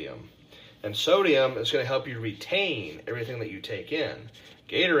sodium. And sodium is going to help you retain everything that you take in.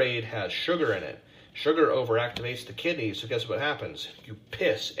 Gatorade has sugar in it. Sugar overactivates the kidneys, so guess what happens? You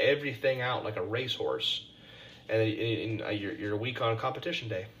piss everything out like a racehorse, and you're weak on competition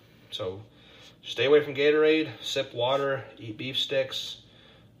day. So stay away from Gatorade, sip water, eat beef sticks,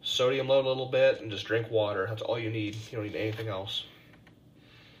 sodium load a little bit, and just drink water. That's all you need. You don't need anything else.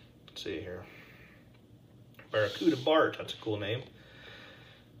 Let's see here. Barracuda Bart, that's a cool name.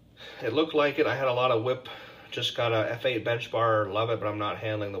 It looked like it. I had a lot of whip. Just got a F8 bench bar. Love it, but I'm not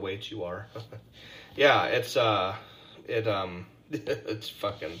handling the weights you are. Yeah, it's it's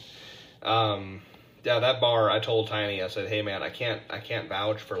fucking yeah, that bar. I told Tiny, I said, hey man, I can't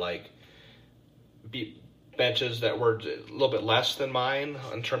vouch for like benches that were a little bit less than mine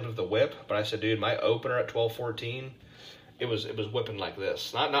in terms of the whip, but I said, dude, my opener at 1214, it was whipping like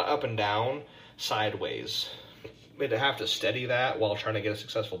this, not up and down, sideways. I mean, to have to steady that while trying to get a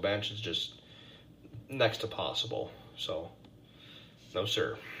successful bench is just next to possible. So, no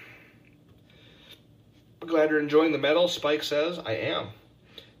sir. I'm glad you're enjoying the medal, Spike says. I am.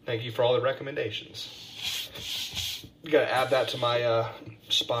 Thank you for all the recommendations. You gotta add that to my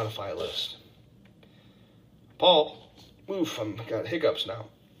Spotify list. Paul, I've got hiccups now.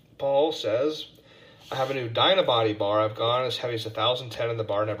 Paul says, I have a new Dynabody bar. I've gone as heavy as 1,010 and the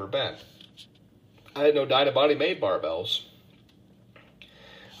bar never bent. I had no Dynabody made barbells.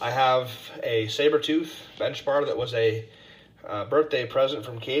 I have a Sabertooth bench bar that was a birthday present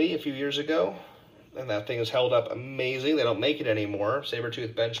from Katie a few years ago. And that thing is held up amazing. They don't make it anymore.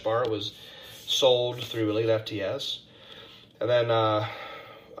 Sabertooth bench bar was sold through Elite FTS. And then I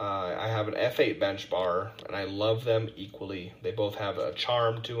have an F8 bench bar, and I love them equally. They both have a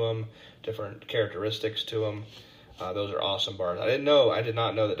charm to them, different characteristics to them. Those are awesome bars. I did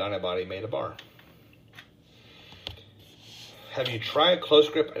not know that Dynabody made a bar. Have you tried close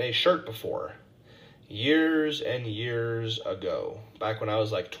grip in a shirt before? Years and years ago, back when I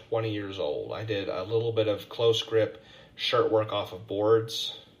was like 20 years old, I did a little bit of close grip shirt work off of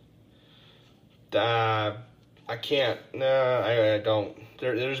boards. I don't.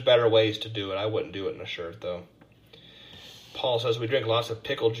 There's better ways to do it. I wouldn't do it in a shirt, though. Paul says, we drink lots of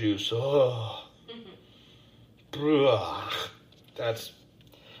pickle juice. Oh. We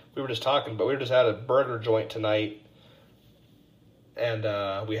were just talking, but we just had a burger joint tonight,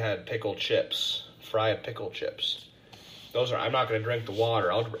 and we had pickled chips. fried pickle chips. Those are, I'm not going to drink the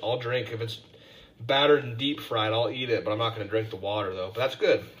water. I'll drink, if it's battered and deep fried, I'll eat it, but I'm not going to drink the water, though. But that's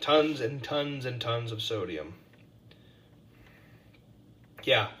good. Tons and tons and tons of sodium.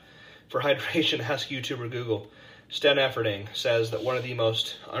 Yeah. For hydration, ask YouTuber Google. Sten Efferding says that one of the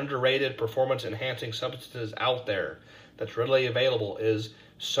most underrated performance-enhancing substances out there that's readily available is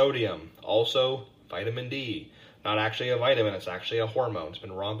sodium. Also, vitamin D. Not actually a vitamin, it's actually a hormone. It's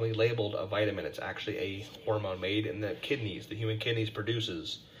been wrongly labeled a vitamin. It's actually a hormone made in the kidneys. The human kidneys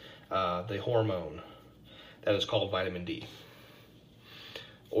produces the hormone that is called vitamin D.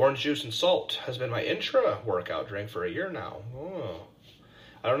 Orange juice and salt has been my intra-workout drink for a year now. Oh.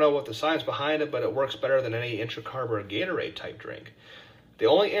 I don't know what the science behind it, but it works better than any intra-carb or Gatorade type drink. The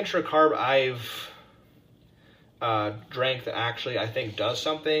only intra-carb I've drank that actually I think does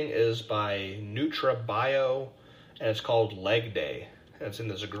something is by NutraBio, and it's called Leg Day. And it's in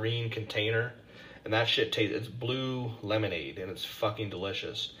this green container, and that shit tastes, it's blue lemonade, and it's fucking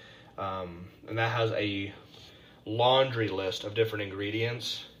delicious. And that has a laundry list of different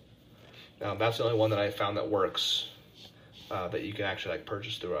ingredients. That's the only one that I found that works, that you can actually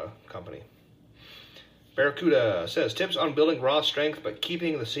purchase through a company. Barracuda says, tips on building raw strength but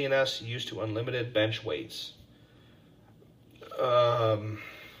keeping the CNS used to unlimited bench weights.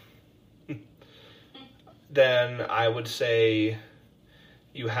 Then I would say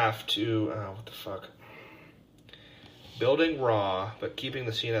you have to, what the fuck? Building raw but keeping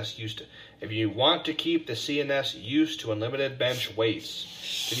the CNS used to. If you want to keep the CNS used to unlimited bench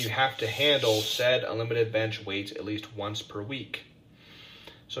weights, then you have to handle said unlimited bench weights at least once per week.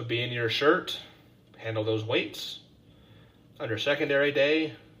 So be in your shirt, handle those weights. Under secondary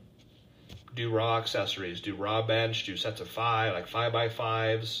day, do raw accessories, do raw bench, do sets of 5, like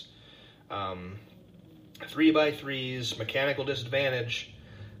 5x5s, 3x3s, mechanical disadvantage,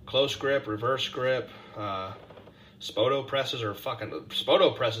 close grip, reverse grip, Spoto presses are fucking...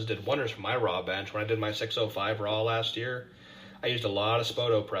 Spoto presses did wonders for my raw bench. When I did my 605 raw last year, I used a lot of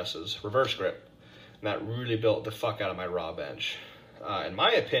Spoto presses, reverse grip, and that really built the fuck out of my raw bench. In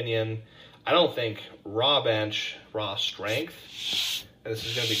my opinion, I don't think raw bench, raw strength, and this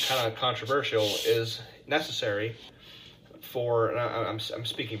is going to be kind of controversial, is necessary for... And I'm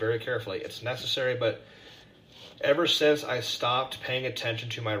speaking very carefully. It's necessary, but ever since I stopped paying attention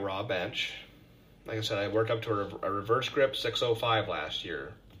to my raw bench... Like I said, I worked up to a reverse grip 605 last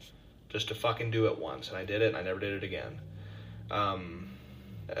year just to fucking do it once. And I did it, and I never did it again.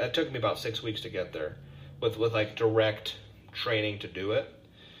 It took me about 6 weeks to get there with like direct training to do it.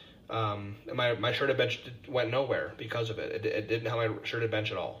 And my shirted bench went nowhere because of it. It didn't have my shirted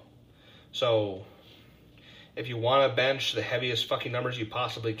bench at all. So if you want to bench the heaviest fucking numbers you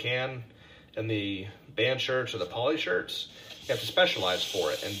possibly can in the band shirts or the poly shirts, you have to specialize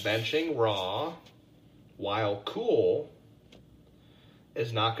for it. And benching raw, while cool,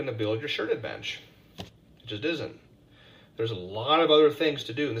 is not going to build your shirted bench. It just isn't. There's a lot of other things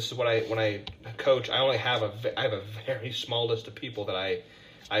to do, and this is what when I coach, I have a very small list of people that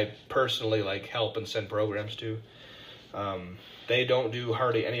I personally help and send programs to. They don't do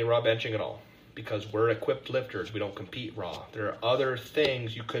hardly any raw benching at all because we're equipped lifters. We don't compete raw. There are other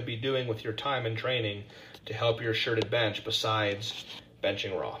things you could be doing with your time and training to help your shirted bench besides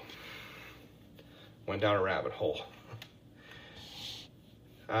benching raw. Went down a rabbit hole.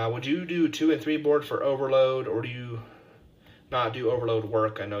 Would you do 2 and 3 board for overload, or do you not do overload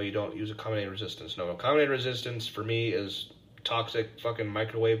work? I know you don't use accommodated resistance. No, accommodated resistance for me is toxic fucking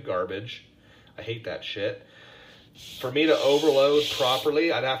microwave garbage. I hate that shit. For me to overload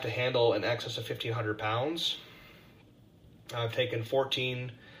properly, I'd have to handle in excess of 1,500 pounds. I've taken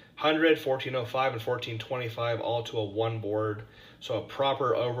 1,400, 1405, and 1425 all to a 1 board. So a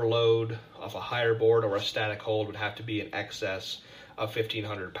proper overload off a higher board or a static hold would have to be in excess of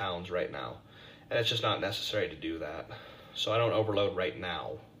 1,500 pounds right now. And it's just not necessary to do that. So I don't overload right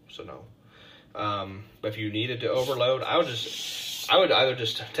now. So no. But if you needed to overload, I would either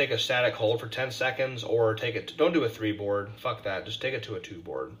just take a static hold for 10 seconds or don't do a 3 board. Fuck that. Just take it to a 2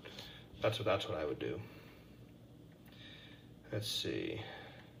 board. That's what I would do. Let's see.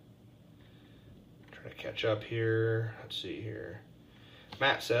 Trying to catch up here. Let's see here.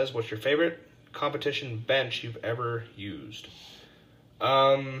 Matt says, what's your favorite competition bench you've ever used?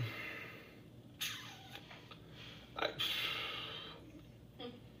 I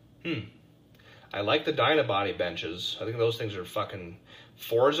like the Dynabody benches. I think those things are fucking...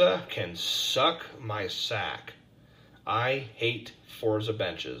 Forza can suck my sack. I hate Forza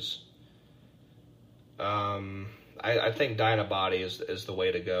benches. I think Dynabody is the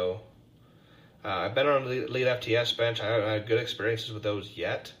way to go. I've been on Elite FTS bench. I haven't had good experiences with those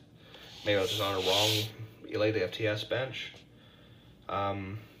yet. Maybe I was just on a wrong Elite FTS bench.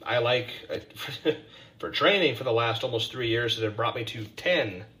 I like, for training for the last almost 3 years, it brought me to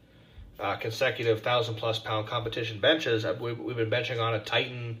 10 consecutive 1,000+ pound competition benches. We've been benching on a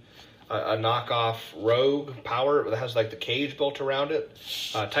Titan, a knockoff Rogue Power that has like the cage built around it,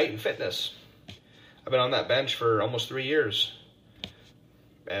 Titan Fitness. I've been on that bench for almost 3 years,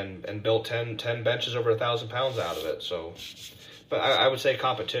 and built 10 benches over 1,000 pounds out of it. So, but I would say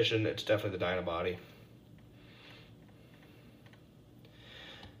competition, it's definitely the Dynabody.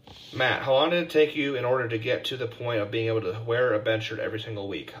 Matt, how long did it take you in order to get to the point of being able to wear a bench shirt every single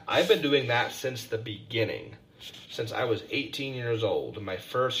week? I've been doing that since the beginning, since I was 18 years old. My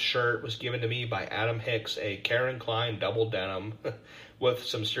first shirt was given to me by Adam Hicks, a Karen Klein double denim with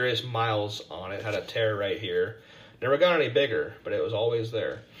some serious miles on it. Had a tear right here. Never got any bigger, but it was always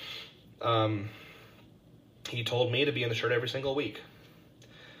there. He told me to be in the shirt every single week.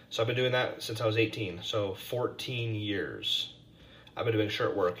 So I've been doing that since I was 18, so 14 years. I've been doing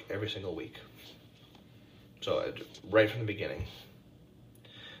shirt work every single week. So right from the beginning.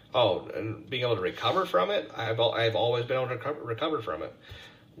 Oh, and being able to recover from it, I've always been able to recover from it.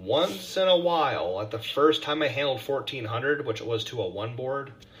 Once in a while, at the first time I handled 1400, which was to a one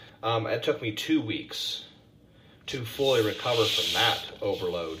board, it took me 2 weeks to fully recover from that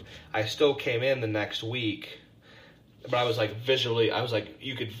overload. I still came in the next week, but I was like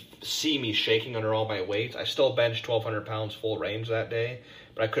you could see me shaking under all my weight. I still benched 1,200 pounds full range that day,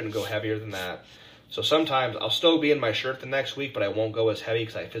 but I couldn't go heavier than that. So sometimes I'll still be in my shirt the next week, but I won't go as heavy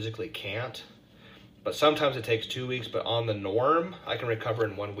because I physically can't. But sometimes it takes 2 weeks, but on the norm, I can recover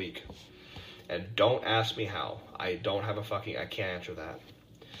in 1 week. And don't ask me how. I can't answer that.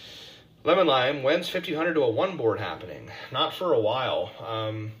 Lemon Lime, when's 1,500 to a one board happening? Not for a while.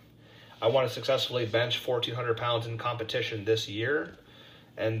 I want to successfully bench 1,400 pounds in competition this year.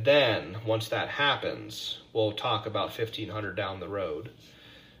 And then, once that happens, we'll talk about 1,500 down the road.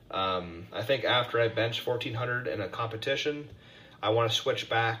 I think after I bench 1,400 in a competition, I want to switch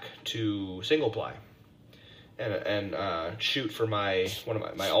back to single ply and shoot for one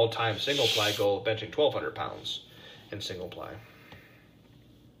of my all-time single ply goal of benching 1,200 pounds in single ply.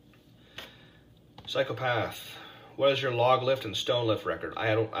 Psychopath, what is your log lift and stone lift record?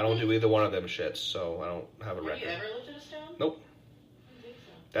 I don't do either one of them shits, so I don't have a record. Have you ever lifted a stone? Nope. I don't think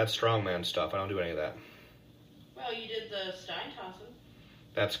so. That's strongman stuff. I don't do any of that. Well, you did the Stein tossing.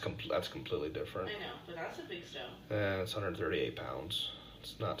 That's completely different. I know, but that's a big stone. It's 138 pounds.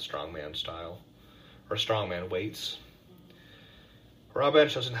 It's not strongman style. Or strongman weights. Raw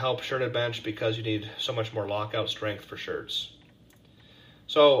bench doesn't help shirted bench because you need so much more lockout strength for shirts.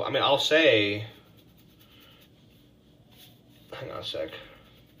 So, I mean, I'll say... Hang on a sec.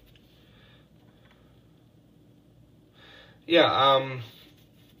 Yeah,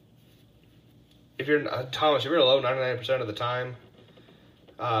 if you're, Thomas, if you're low 99% of the time,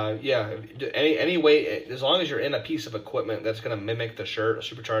 yeah, any way, as long as you're in a piece of equipment that's going to mimic the shirt, a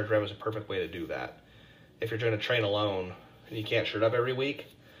supercharged ram is a perfect way to do that. If you're going to train alone and you can't shirt up every week,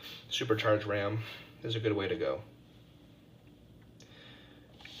 supercharged ram is a good way to go.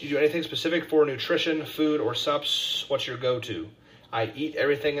 Do you do anything specific for nutrition, food, or sups? What's your go-to? I eat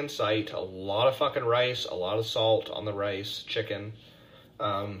everything in sight. A lot of fucking rice, a lot of salt on the rice, chicken,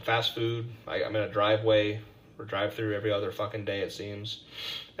 fast food. I'm in a driveway or drive-through every other fucking day, it seems,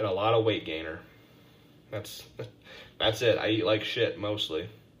 and a lot of weight gainer. That's it. I eat like shit mostly.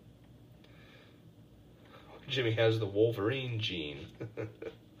 Jimmy has the Wolverine gene.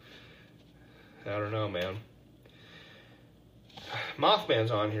 I don't know, man.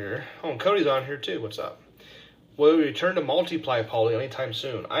 Mothman's on here. Oh, and Cody's on here too. What's up? Will we return to multiply poly anytime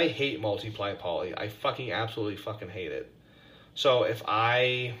soon? I hate multiply poly. I fucking absolutely fucking hate it. So if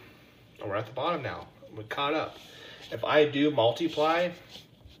we're at the bottom now. We're caught up. If I do multiply,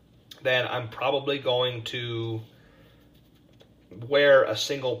 then I'm probably going to wear a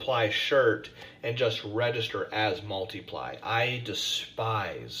single ply shirt and just register as multiply. I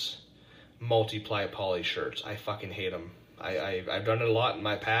despise multiply poly shirts. I fucking hate them. I've done it a lot in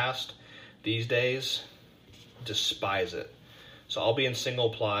my past. These days, despise it. So I'll be in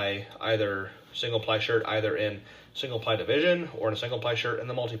single ply shirt either in single ply division or in a single ply shirt in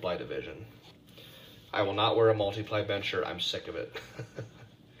the multiply division. I will not wear a multiply bench shirt. I'm sick of it.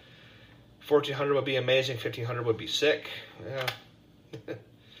 1,400 would be amazing. 1,500 would be sick. Yeah,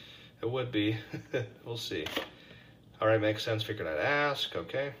 it would be. We'll see. All right, makes sense. Figured I'd ask.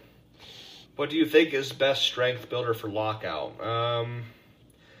 Okay. What do you think is best strength builder for lockout?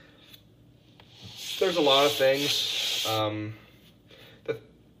 There's a lot of things.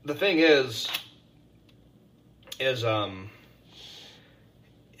 The thing is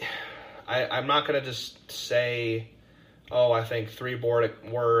I'm not going to just say, oh, I think 3 board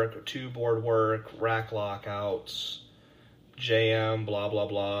work, 2 board work, rack lockouts, JM, blah, blah,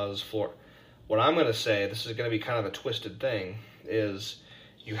 blahs, floor. What I'm going to say, this is going to be kind of a twisted thing, is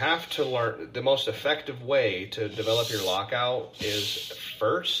you have to learn, the most effective way to develop your lockout is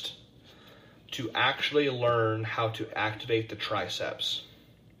first to actually learn how to activate the triceps.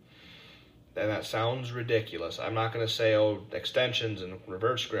 And that sounds ridiculous. I'm not going to say, oh, extensions and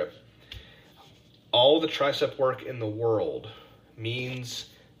reverse grip. All the tricep work in the world means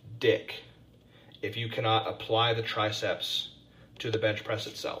dick if you cannot apply the triceps to the bench press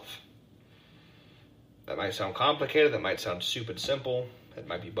itself. That might sound complicated. That might sound stupid simple. It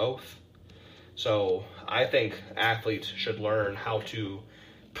might be both. So I think athletes should learn how to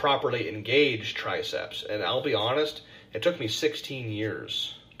properly engage triceps. And I'll be honest, it took me 16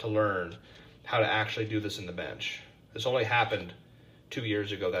 years to learn how to actually do this in the bench. This only happened 2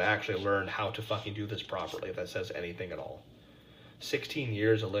 years ago that I actually learned how to fucking do this properly, if that says anything at all. 16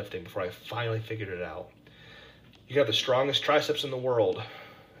 years of lifting before I finally figured it out. You have the strongest triceps in the world,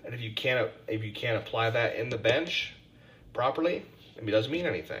 and if you can't apply that in the bench properly, it doesn't mean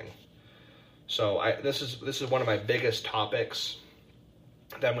anything. So this is one of my biggest topics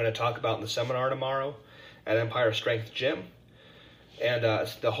that I'm going to talk about in the seminar tomorrow at Empire Strength Gym. And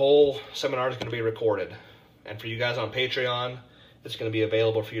the whole seminar is going to be recorded. And for you guys on Patreon, it's going to be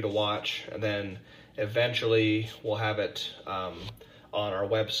available for you to watch. And then eventually we'll have it on our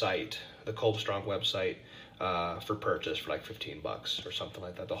website, the Kolb Strong website, for purchase for like $15 or something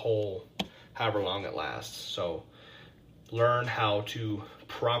like that. The whole, however long it lasts. So learn how to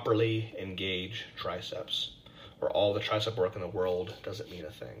properly engage triceps, or all the tricep work in the world doesn't mean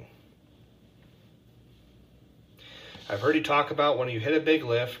a thing. I've heard you talk about when you hit a big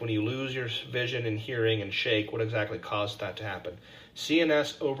lift, when you lose your vision and hearing and shake, what exactly caused that to happen?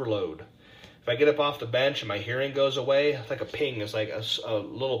 CNS overload. If I get up off the bench and my hearing goes away, it's like a ping. It's like a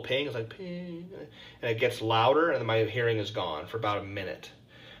little ping. It's like ping. And it gets louder, and then my hearing is gone for about a minute.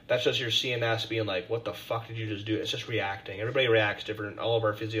 That's just your CNS being like, what the fuck did you just do? It's just reacting. Everybody reacts different. All of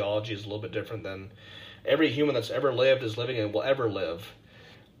our physiology is a little bit different than every human that's ever lived, is living, and will ever live.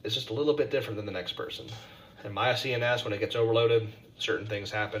 It's just a little bit different than the next person. And my CNS, when it gets overloaded, certain things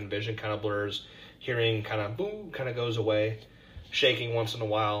happen. Vision kind of blurs. Hearing kind of, boom, kind of goes away. Shaking once in a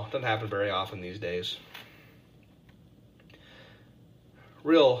while. Doesn't happen very often these days.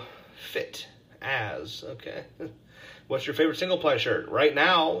 Real fit as, okay. What's your favorite single ply shirt? Right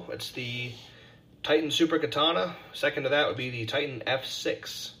now, it's the Titan Super Katana. Second to that would be the Titan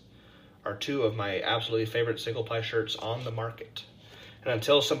F6. Are two of my absolutely favorite single ply shirts on the market. And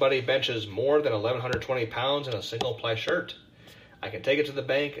until somebody benches more than 1,120 pounds in a single ply shirt, I can take it to the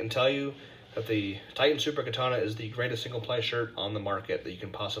bank and tell you that the Titan Super Katana is the greatest single ply shirt on the market that you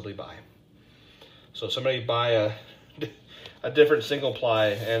can possibly buy. So if somebody buy a different single ply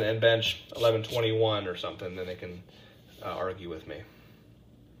and bench 1121 or something, then they can argue with me.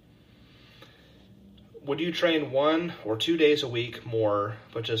 Would you train 1 or 2 days a week more,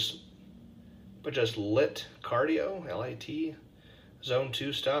 but just lit cardio, LIT, zone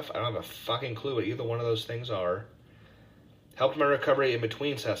 2 stuff? I don't have a fucking clue what either one of those things are. Helped my recovery in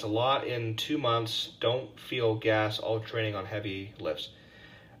between sets a lot in 2 months. Don't feel gas all training on heavy lifts.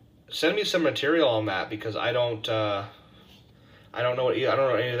 Send me some material on that, because I don't know what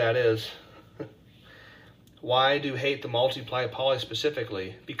any of that is. Why do you hate the multiply poly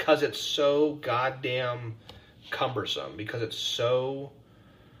specifically? Because it's so goddamn cumbersome. Because it's so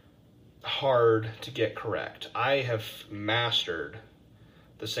hard to get correct. I have mastered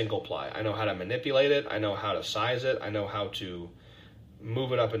the single ply. I know how to manipulate it. I know how to size it. I know how to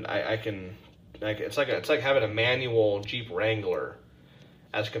move it up, and I can. It's like having a manual Jeep Wrangler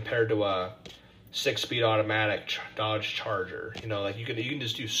as compared to a 6-speed automatic Dodge Charger. You know, like you can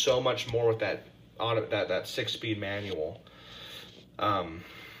just do so much more with that 6-speed manual. Like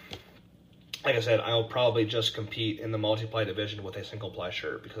I said, I'll probably just compete in the multiply division with a single ply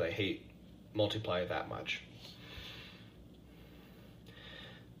shirt because I hate multiply that much.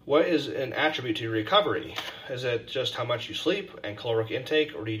 What is an attribute to your recovery? Is it just how much you sleep and caloric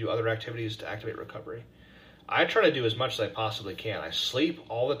intake, or do you do other activities to activate recovery? I try to do as much as I possibly can. I sleep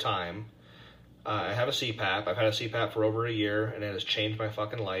all the time. I have a CPAP. I've had a CPAP for over a year, and it has changed my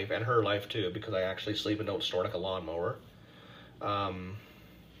fucking life, and her life too, because I actually sleep and don't snore like a lawnmower.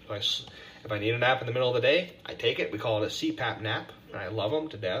 If I need a nap in the middle of the day, I take it. We call it a CPAP nap, and I love them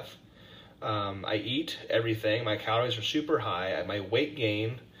to death. I eat everything. My calories are super high. My weight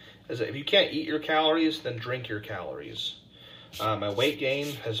gain is that if you can't eat your calories, then drink your calories. My weight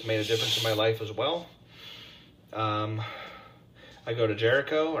gain has made a difference in my life as well. I I go to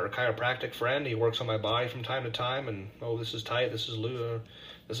Jericho, our chiropractic friend. He works on my body from time to time, and this is tight, this is loose,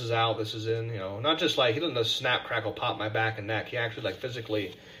 this is out, this is in. Not just like he doesn't just snap, crackle, pop my back and neck. He actually like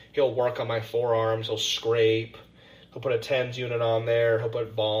physically, he'll work on my forearms. He'll scrape. He'll put a TENS unit on there. He'll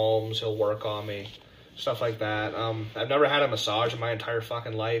put balms. He'll work on me, stuff like that. I've never had a massage in my entire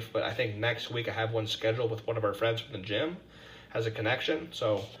fucking life, but I think next week I have one scheduled with one of our friends from the gym. Has a connection,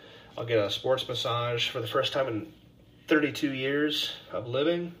 so I'll get a sports massage for the first time in 32 years of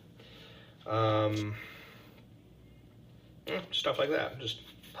living. Stuff like that. Just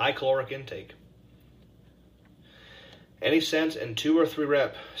high caloric intake. Any sense in 2 or 3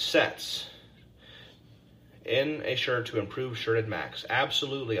 rep sets in a shirt to improve shirted max?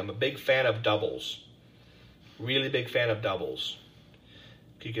 Absolutely. I'm a big fan of doubles. Really big fan of doubles.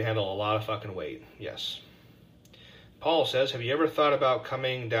 You can handle a lot of fucking weight. Yes. Paul says, have you ever thought about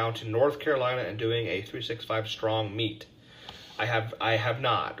coming down to North Carolina and doing a 365 strong meet? I have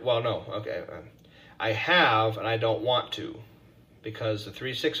not. Well, no. Okay. I have, and I don't want to, because the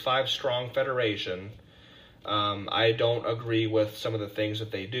 365 strong federation, I don't agree with some of the things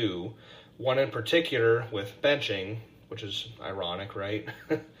that they do. One in particular with benching, which is ironic, right?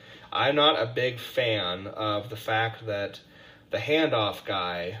 I'm not a big fan of the fact that the handoff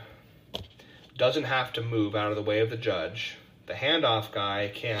guy doesn't have to move out of the way of the judge. The handoff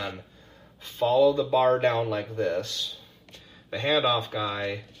guy can follow the bar down like this. The handoff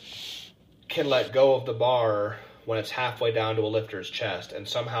guy can let go of the bar when it's halfway down to a lifter's chest, and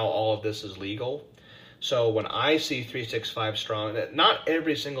somehow all of this is legal. So when I see 365 strong, not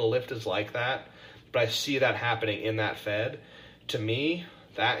every single lift is like that, but I see that happening in that fed. To me,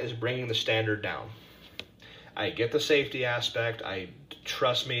 that is bringing the standard down. I get the safety aspect.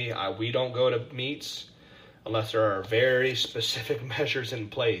 Trust me, we don't go to meets unless there are very specific measures in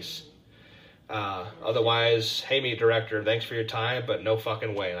place. Otherwise, hey, meet director, thanks for your time, but no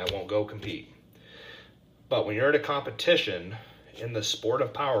fucking way, and I won't go compete. But when you're at a competition in the sport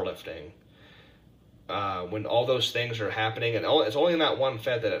of powerlifting, when all those things are happening, and it's only in that one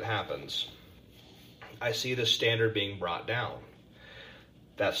fed that it happens, I see the standard being brought down.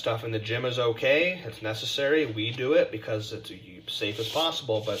 That stuff in the gym is okay. It's necessary. We do it because it's safe as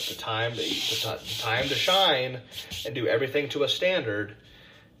possible. But the time to shine and do everything to a standard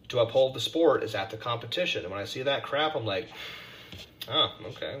to uphold the sport is at the competition. And when I see that crap, I'm like, oh,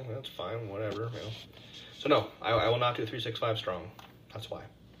 okay, that's fine, whatever. So no, I will not do 365 strong. That's why.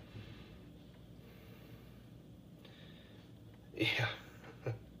 Yeah,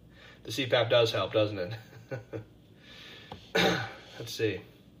 the CPAP does help, doesn't it? Let's see.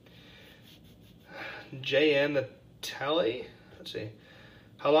 JN the Telly. Let's see.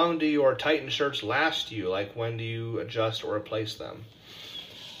 How long do your Titan shirts last you? Like, when do you adjust or replace them?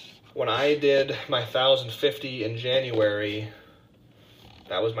 When I did my 1050 in January,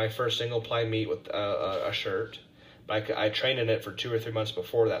 that was my first single ply meet with a shirt. But I trained in it for 2 or 3 months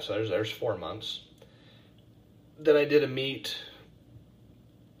before that, so there's 4 months. Then I did a meet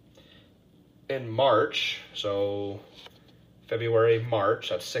in March, so February, March,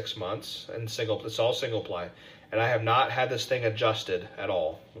 that's 6 months, and it's all single ply. And I have not had this thing adjusted at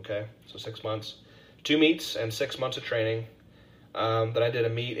all, okay? So 6 months, 2 meets and 6 months of training. Then I did a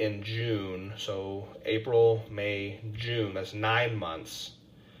meet in June, so April, May, June, that's 9 months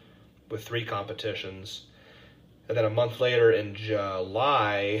with 3 competitions. And then a month later in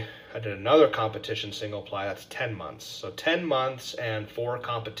July, I did another competition single ply, that's 10 months. So 10 months and 4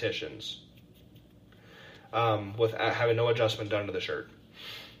 competitions. With having no adjustment done to the shirt.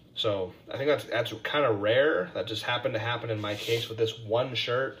 So I think that's kind of rare. That just happened to happen in my case with this one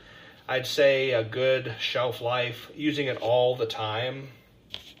shirt. I'd say a good shelf life, using it all the time,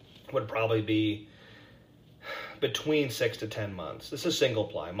 would probably be between 6 to 10 months. This is single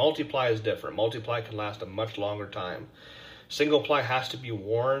ply. Multiply is different. Multiply can last a much longer time. Single ply has to be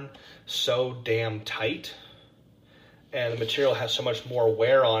worn so damn tight, and the material has so much more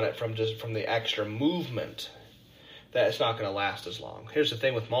wear on it from the extra movement that it's not going to last as long. Here's the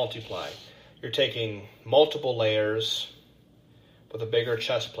thing with multiply. You're taking multiple layers with a bigger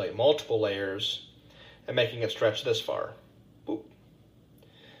chest plate, multiple layers, and making it stretch this far. Boop.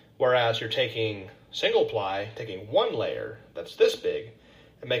 Whereas you're taking single ply, taking one layer that's this big,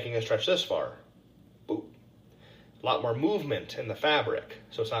 and making it stretch this far. Boop. A lot more movement in the fabric,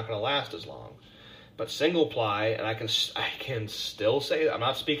 so it's not going to last as long. But single ply, and I can still say, I'm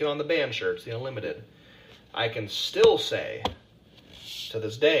not speaking on the band shirts, the Unlimited. I can still say, to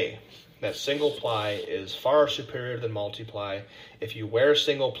this day, that single ply is far superior than multiply. If you wear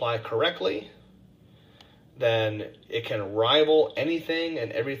single ply correctly, then it can rival anything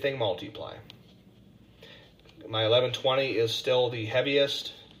and everything multiply. My 1120 is still the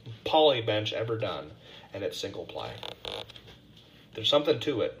heaviest poly bench ever done, and it's single ply. There's something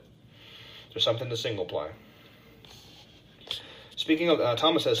to it. There's something to single ply. Speaking of,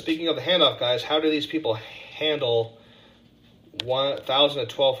 Thomas says, speaking of the handoff guys, how do these people handle 1,000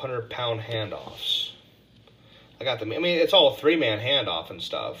 to 1,200 pound handoffs? I got them. I mean, it's all a 3-man handoff and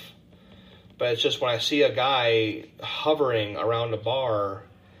stuff. But it's just when I see a guy hovering around a bar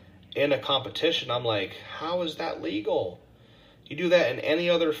in a competition, I'm like, how is that legal? You do that in any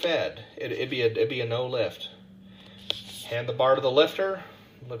other fed, it'd be a no lift. Hand the bar to the lifter.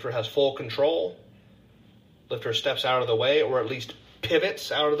 Lifter has full control. Lifter steps out of the way, or at least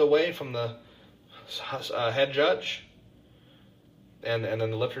pivots out of the way from the head judge. And then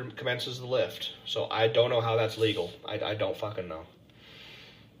the lifter commences the lift. So I don't know how that's legal. I don't fucking know.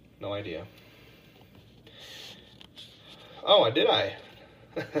 No idea. Oh, did I?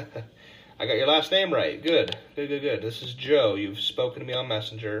 I got your last name right. Good. This is Joe. You've spoken to me on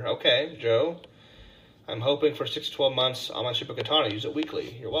Messenger. Okay, Joe. I'm hoping for 6 to 12 months on my Super Katana. Use it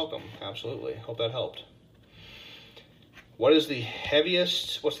weekly. You're welcome. Absolutely. Hope that helped. What's the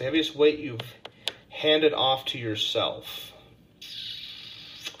heaviest weight you've handed off to yourself?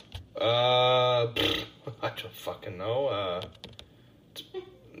 I don't fucking know.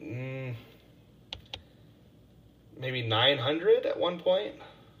 Maybe 900 at one point.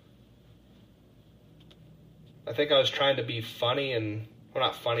 I think I was trying to be funny and, well,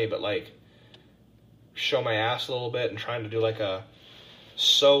 not funny, but like show my ass a little bit and trying to do like a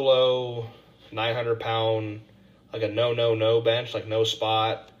solo 900 pound, like a no bench, like no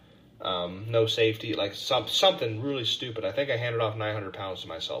spot, no safety, like something really stupid. I think I handed off 900 pounds to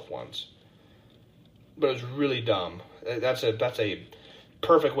myself once, but it was really dumb. That's a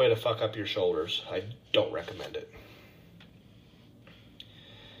perfect way to fuck up your shoulders. I don't recommend it.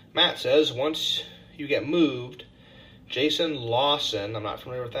 Matt says, once you get moved, Jason Lawson, I'm not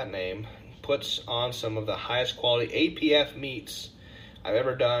familiar with that name, puts on some of the highest quality APF meats I've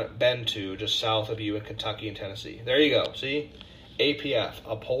ever been to, just south of you in Kentucky and Tennessee. There you go. See? APF,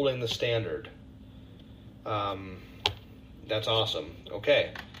 upholding the standard. That's awesome.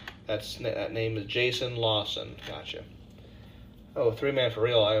 Okay. That name is Jason Lawson. Gotcha. Oh, 3-man for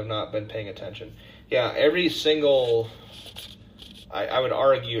real. I have not been paying attention. Yeah, every single... I would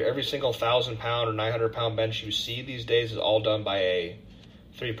argue every single 1,000 pound or 900 pound bench you see these days is all done by a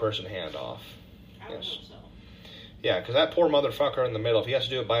 3-person handoff. I would hope so. Yeah, because that poor motherfucker in the middle, if he has to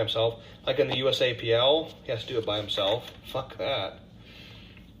do it by himself, like in the USAPL, he has to do it by himself. Fuck that.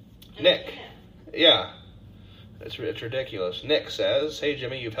 And Nick. Yeah. It's ridiculous. Nick says, hey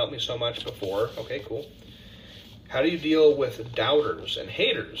Jimmy, you've helped me so much before. Okay, cool. How do you deal with doubters and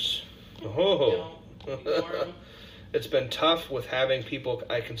haters? Oh. It's been tough with having people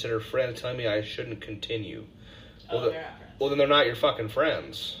I consider friends telling me I shouldn't continue. They're not friends. Well, then they're not your fucking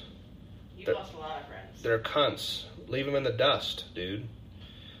friends. You've lost a lot of friends. They're cunts. Leave them in the dust, dude.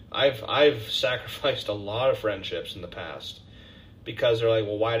 I've sacrificed a lot of friendships in the past because they're like,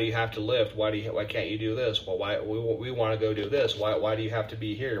 well, why do you have to lift? Why can't you do this? Well, why we want to go do this? Why do you have to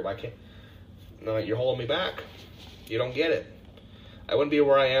be here? Why can't? No, you're holding me back. You don't get it. I wouldn't be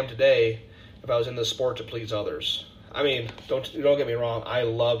where I am today if I was in this sport to please others. I mean, don't get me wrong. I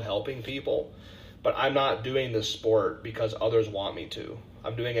love helping people, but I'm not doing this sport because others want me to.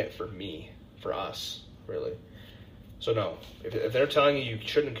 I'm doing it for me, for us, really. So no, if they're telling you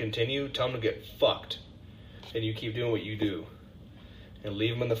shouldn't continue, tell them to get fucked, and you keep doing what you do, and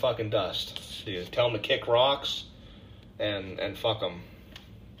leave them in the fucking dust. Dude, tell them to kick rocks, and fuck them.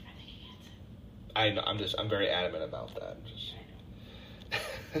 I'm very adamant about that.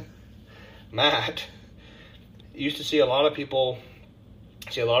 Matt. Used to see a lot of people,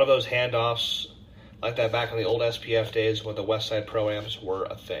 see a lot of those handoffs like that back in the old SPF days when the Westside Pro-Ams were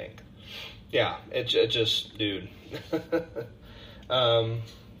a thing. Yeah, it just, dude.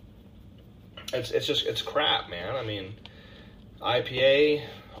 It's crap, man. I mean, IPA,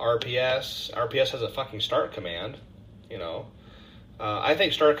 RPS has a fucking start command, you know. I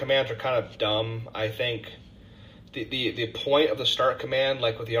think start commands are kind of dumb. I think the point of the start command,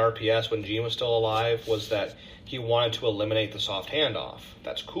 like with the RPS when Gene was still alive, was that he wanted to eliminate the soft handoff.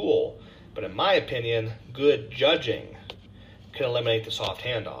 That's cool, but in my opinion, good judging can eliminate the soft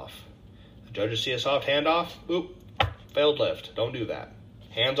handoff. The judges see a soft handoff, oop, failed lift. Don't do that.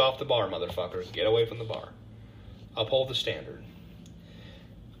 Hands off the bar, motherfucker. Get away from the bar. Uphold the standard.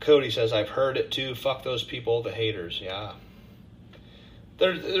 Cody says, I've heard it too. Fuck those people, the haters. Yeah.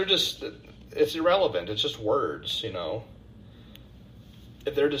 They're just, it's irrelevant. It's just words, you know.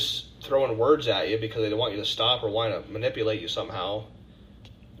 If they're just throwing words at you because they want you to stop or want to manipulate you somehow,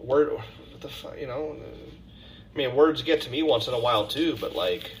 you know, I mean, words get to me once in a while too, but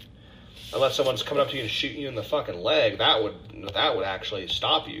like, unless someone's coming up to you and shooting you in the fucking leg, that would actually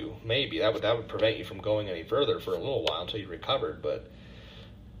stop you. Maybe that would prevent you from going any further for a little while until you recovered. But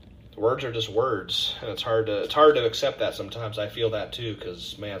words are just words, and it's hard to accept that sometimes. I feel that too,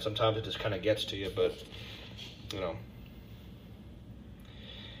 because man, sometimes it just kind of gets to you. But you know,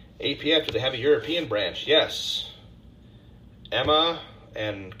 APF, do they have a European branch? Yes. Emma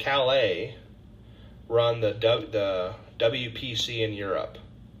and Calais run the WPC in Europe.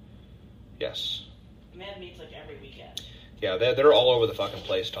 Yes. Med meets like every weekend. Yeah, they're all over the fucking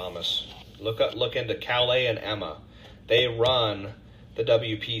place, Thomas. Look into Calais and Emma. They run the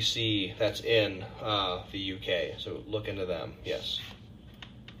WPC that's in the UK. So look into them. Yes.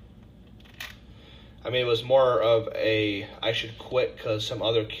 I mean, it was more of a I should quit because some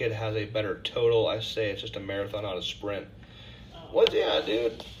other kid has a better total. I say it's just a marathon, not a sprint. Oh. What? Yeah,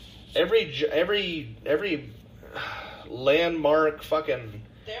 dude. Every landmark fucking.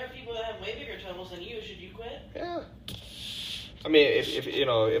 There are people that have way bigger totals than you. Should you quit? Yeah. I mean,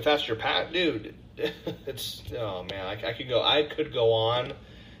 if that's your path, dude, it's oh man, I could go on.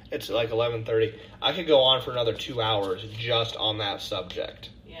 It's like 11:30. I could go on for another 2 hours just on that subject.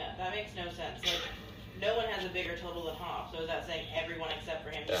 Yeah, that makes no sense. Like, no one has a bigger total than Hoff. So is that saying everyone except for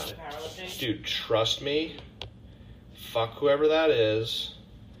him is the powerlifting? Dude, trust me. Fuck whoever that is.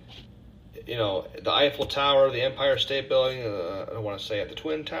 You know, the Eiffel Tower, the Empire State Building, I don't want to say it, the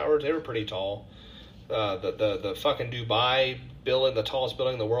Twin Towers, they were pretty tall. The fucking Dubai building, the tallest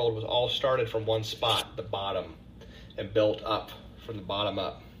building in the world, was all started from one spot, the bottom, and built up from the bottom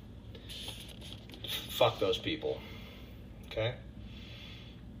up. Fuck those people. Okay?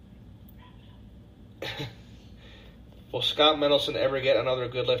 Will Scott Mendelson ever get another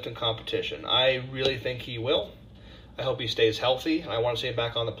good lifting competition? I really think he will. I hope he stays healthy, and I want to see him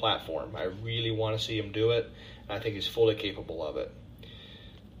back on the platform. I really want to see him do it, and I think he's fully capable of it.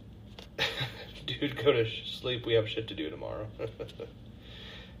 Dude, go to sleep. We have shit to do tomorrow.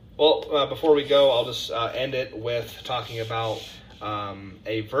 Well, before we go, I'll just end it with talking about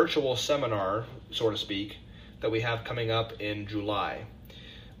a virtual seminar, so to speak, that we have coming up in July.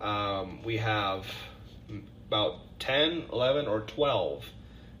 We have about 10, 11, or 12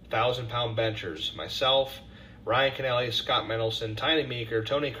 1,000-pound benchers. Myself, Ryan Kennelly, Scott Mendelson, Tiny Meeker,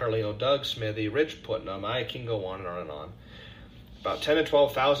 Tony Carlino, Doug Smithy, Rich Putnam. I can go on and on and on. About 10 and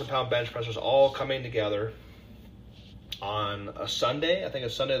 12,000-pound bench pressers all coming together on a Sunday. I think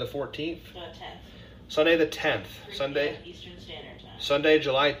it's Sunday the 14th. 10th. Sunday the 10th. 3 Sunday. p.m. Eastern Standard Time. Sunday,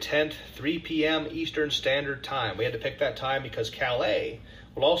 July 10th, 3 p.m. Eastern Standard Time. We had to pick that time because Calais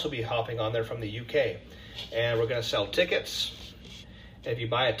will also be hopping on there from the UK. And we're going to sell tickets. And if you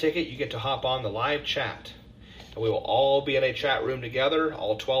buy a ticket, you get to hop on the live chat. And we will all be in a chat room together,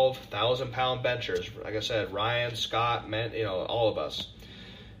 all 12,000-pound benchers. Like I said, Ryan, Scott, all of us.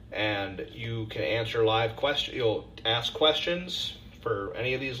 And you can answer live questions. You'll ask questions for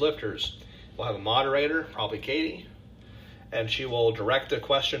any of these lifters. We'll have a moderator, probably Katie, and she will direct the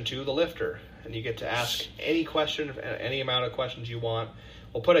question to the lifter. And you get to ask any question, any amount of questions you want.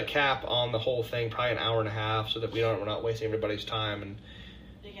 We'll put a cap on the whole thing, probably an hour and a half, so that we're not wasting everybody's time. And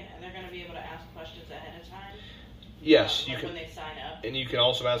they're going to be able to ask questions ahead of time? Yes, you like can. When they sign up? And you can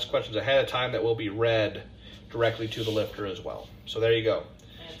also ask questions ahead of time that will be read directly to the lifter as well. So there you go.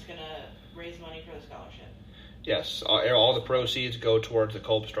 And it's going to raise money for the scholarship? Yes, all the proceeds go towards the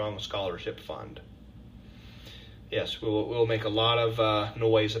Kolb Strong Scholarship Fund. Yes, we'll make a lot of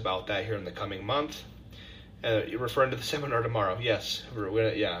noise about that here in the coming month. You're referring to the seminar tomorrow. Yes,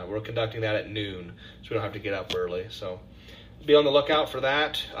 we're conducting that at noon, so we don't have to get up early. So be on the lookout for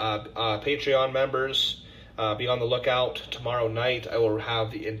that. Patreon members, be on the lookout. Tomorrow night I will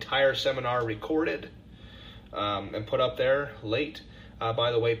have the entire seminar recorded and put up there late.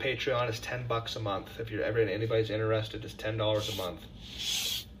 By the way, Patreon is $10 a month. If anybody's interested, it's $10 a month.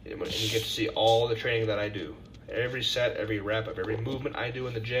 And you get to see all the training that I do. Every set, every rep of every movement I do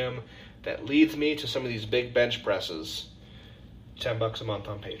in the gym that leads me to some of these big bench presses. $10 a month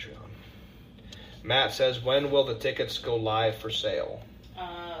on Patreon. Matt says, when will the tickets go live for sale?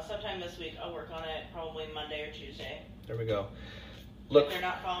 Sometime this week. I'll work on it probably Monday or Tuesday. There we go. If they're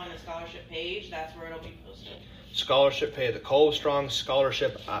not following the scholarship page, that's where it'll be posted. Scholarship page, the Kolb Strong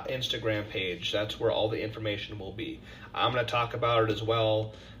Scholarship Instagram page. That's where all the information will be. I'm going to talk about it as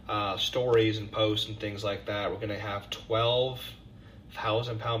well. Stories and posts and things like that. We're going to have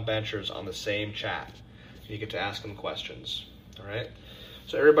 12,000-pound benchers on the same chat. You get to ask them questions. All right?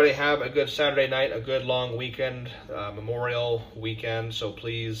 So everybody have a good Saturday night, a good long weekend, Memorial weekend. So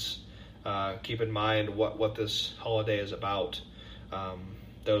please keep in mind what this holiday is about.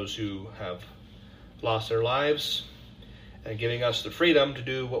 Those who have lost their lives, and giving us the freedom to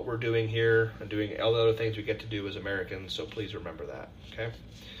do what we're doing here and doing all the other things we get to do as Americans. So please remember that, okay?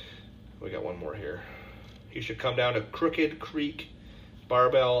 We got one more here. You should come down to Crooked Creek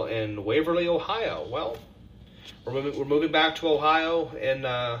Barbell in Waverly, Ohio. Well, we're moving back to Ohio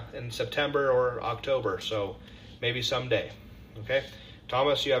in September or October, so maybe someday, okay?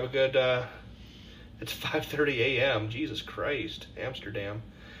 Thomas, you have a good... it's 5:30 a.m. Jesus Christ, Amsterdam.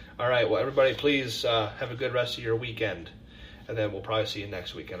 All right, well, everybody, please have a good rest of your weekend. And then we'll probably see you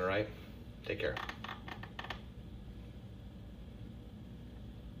next weekend, all right? Take care.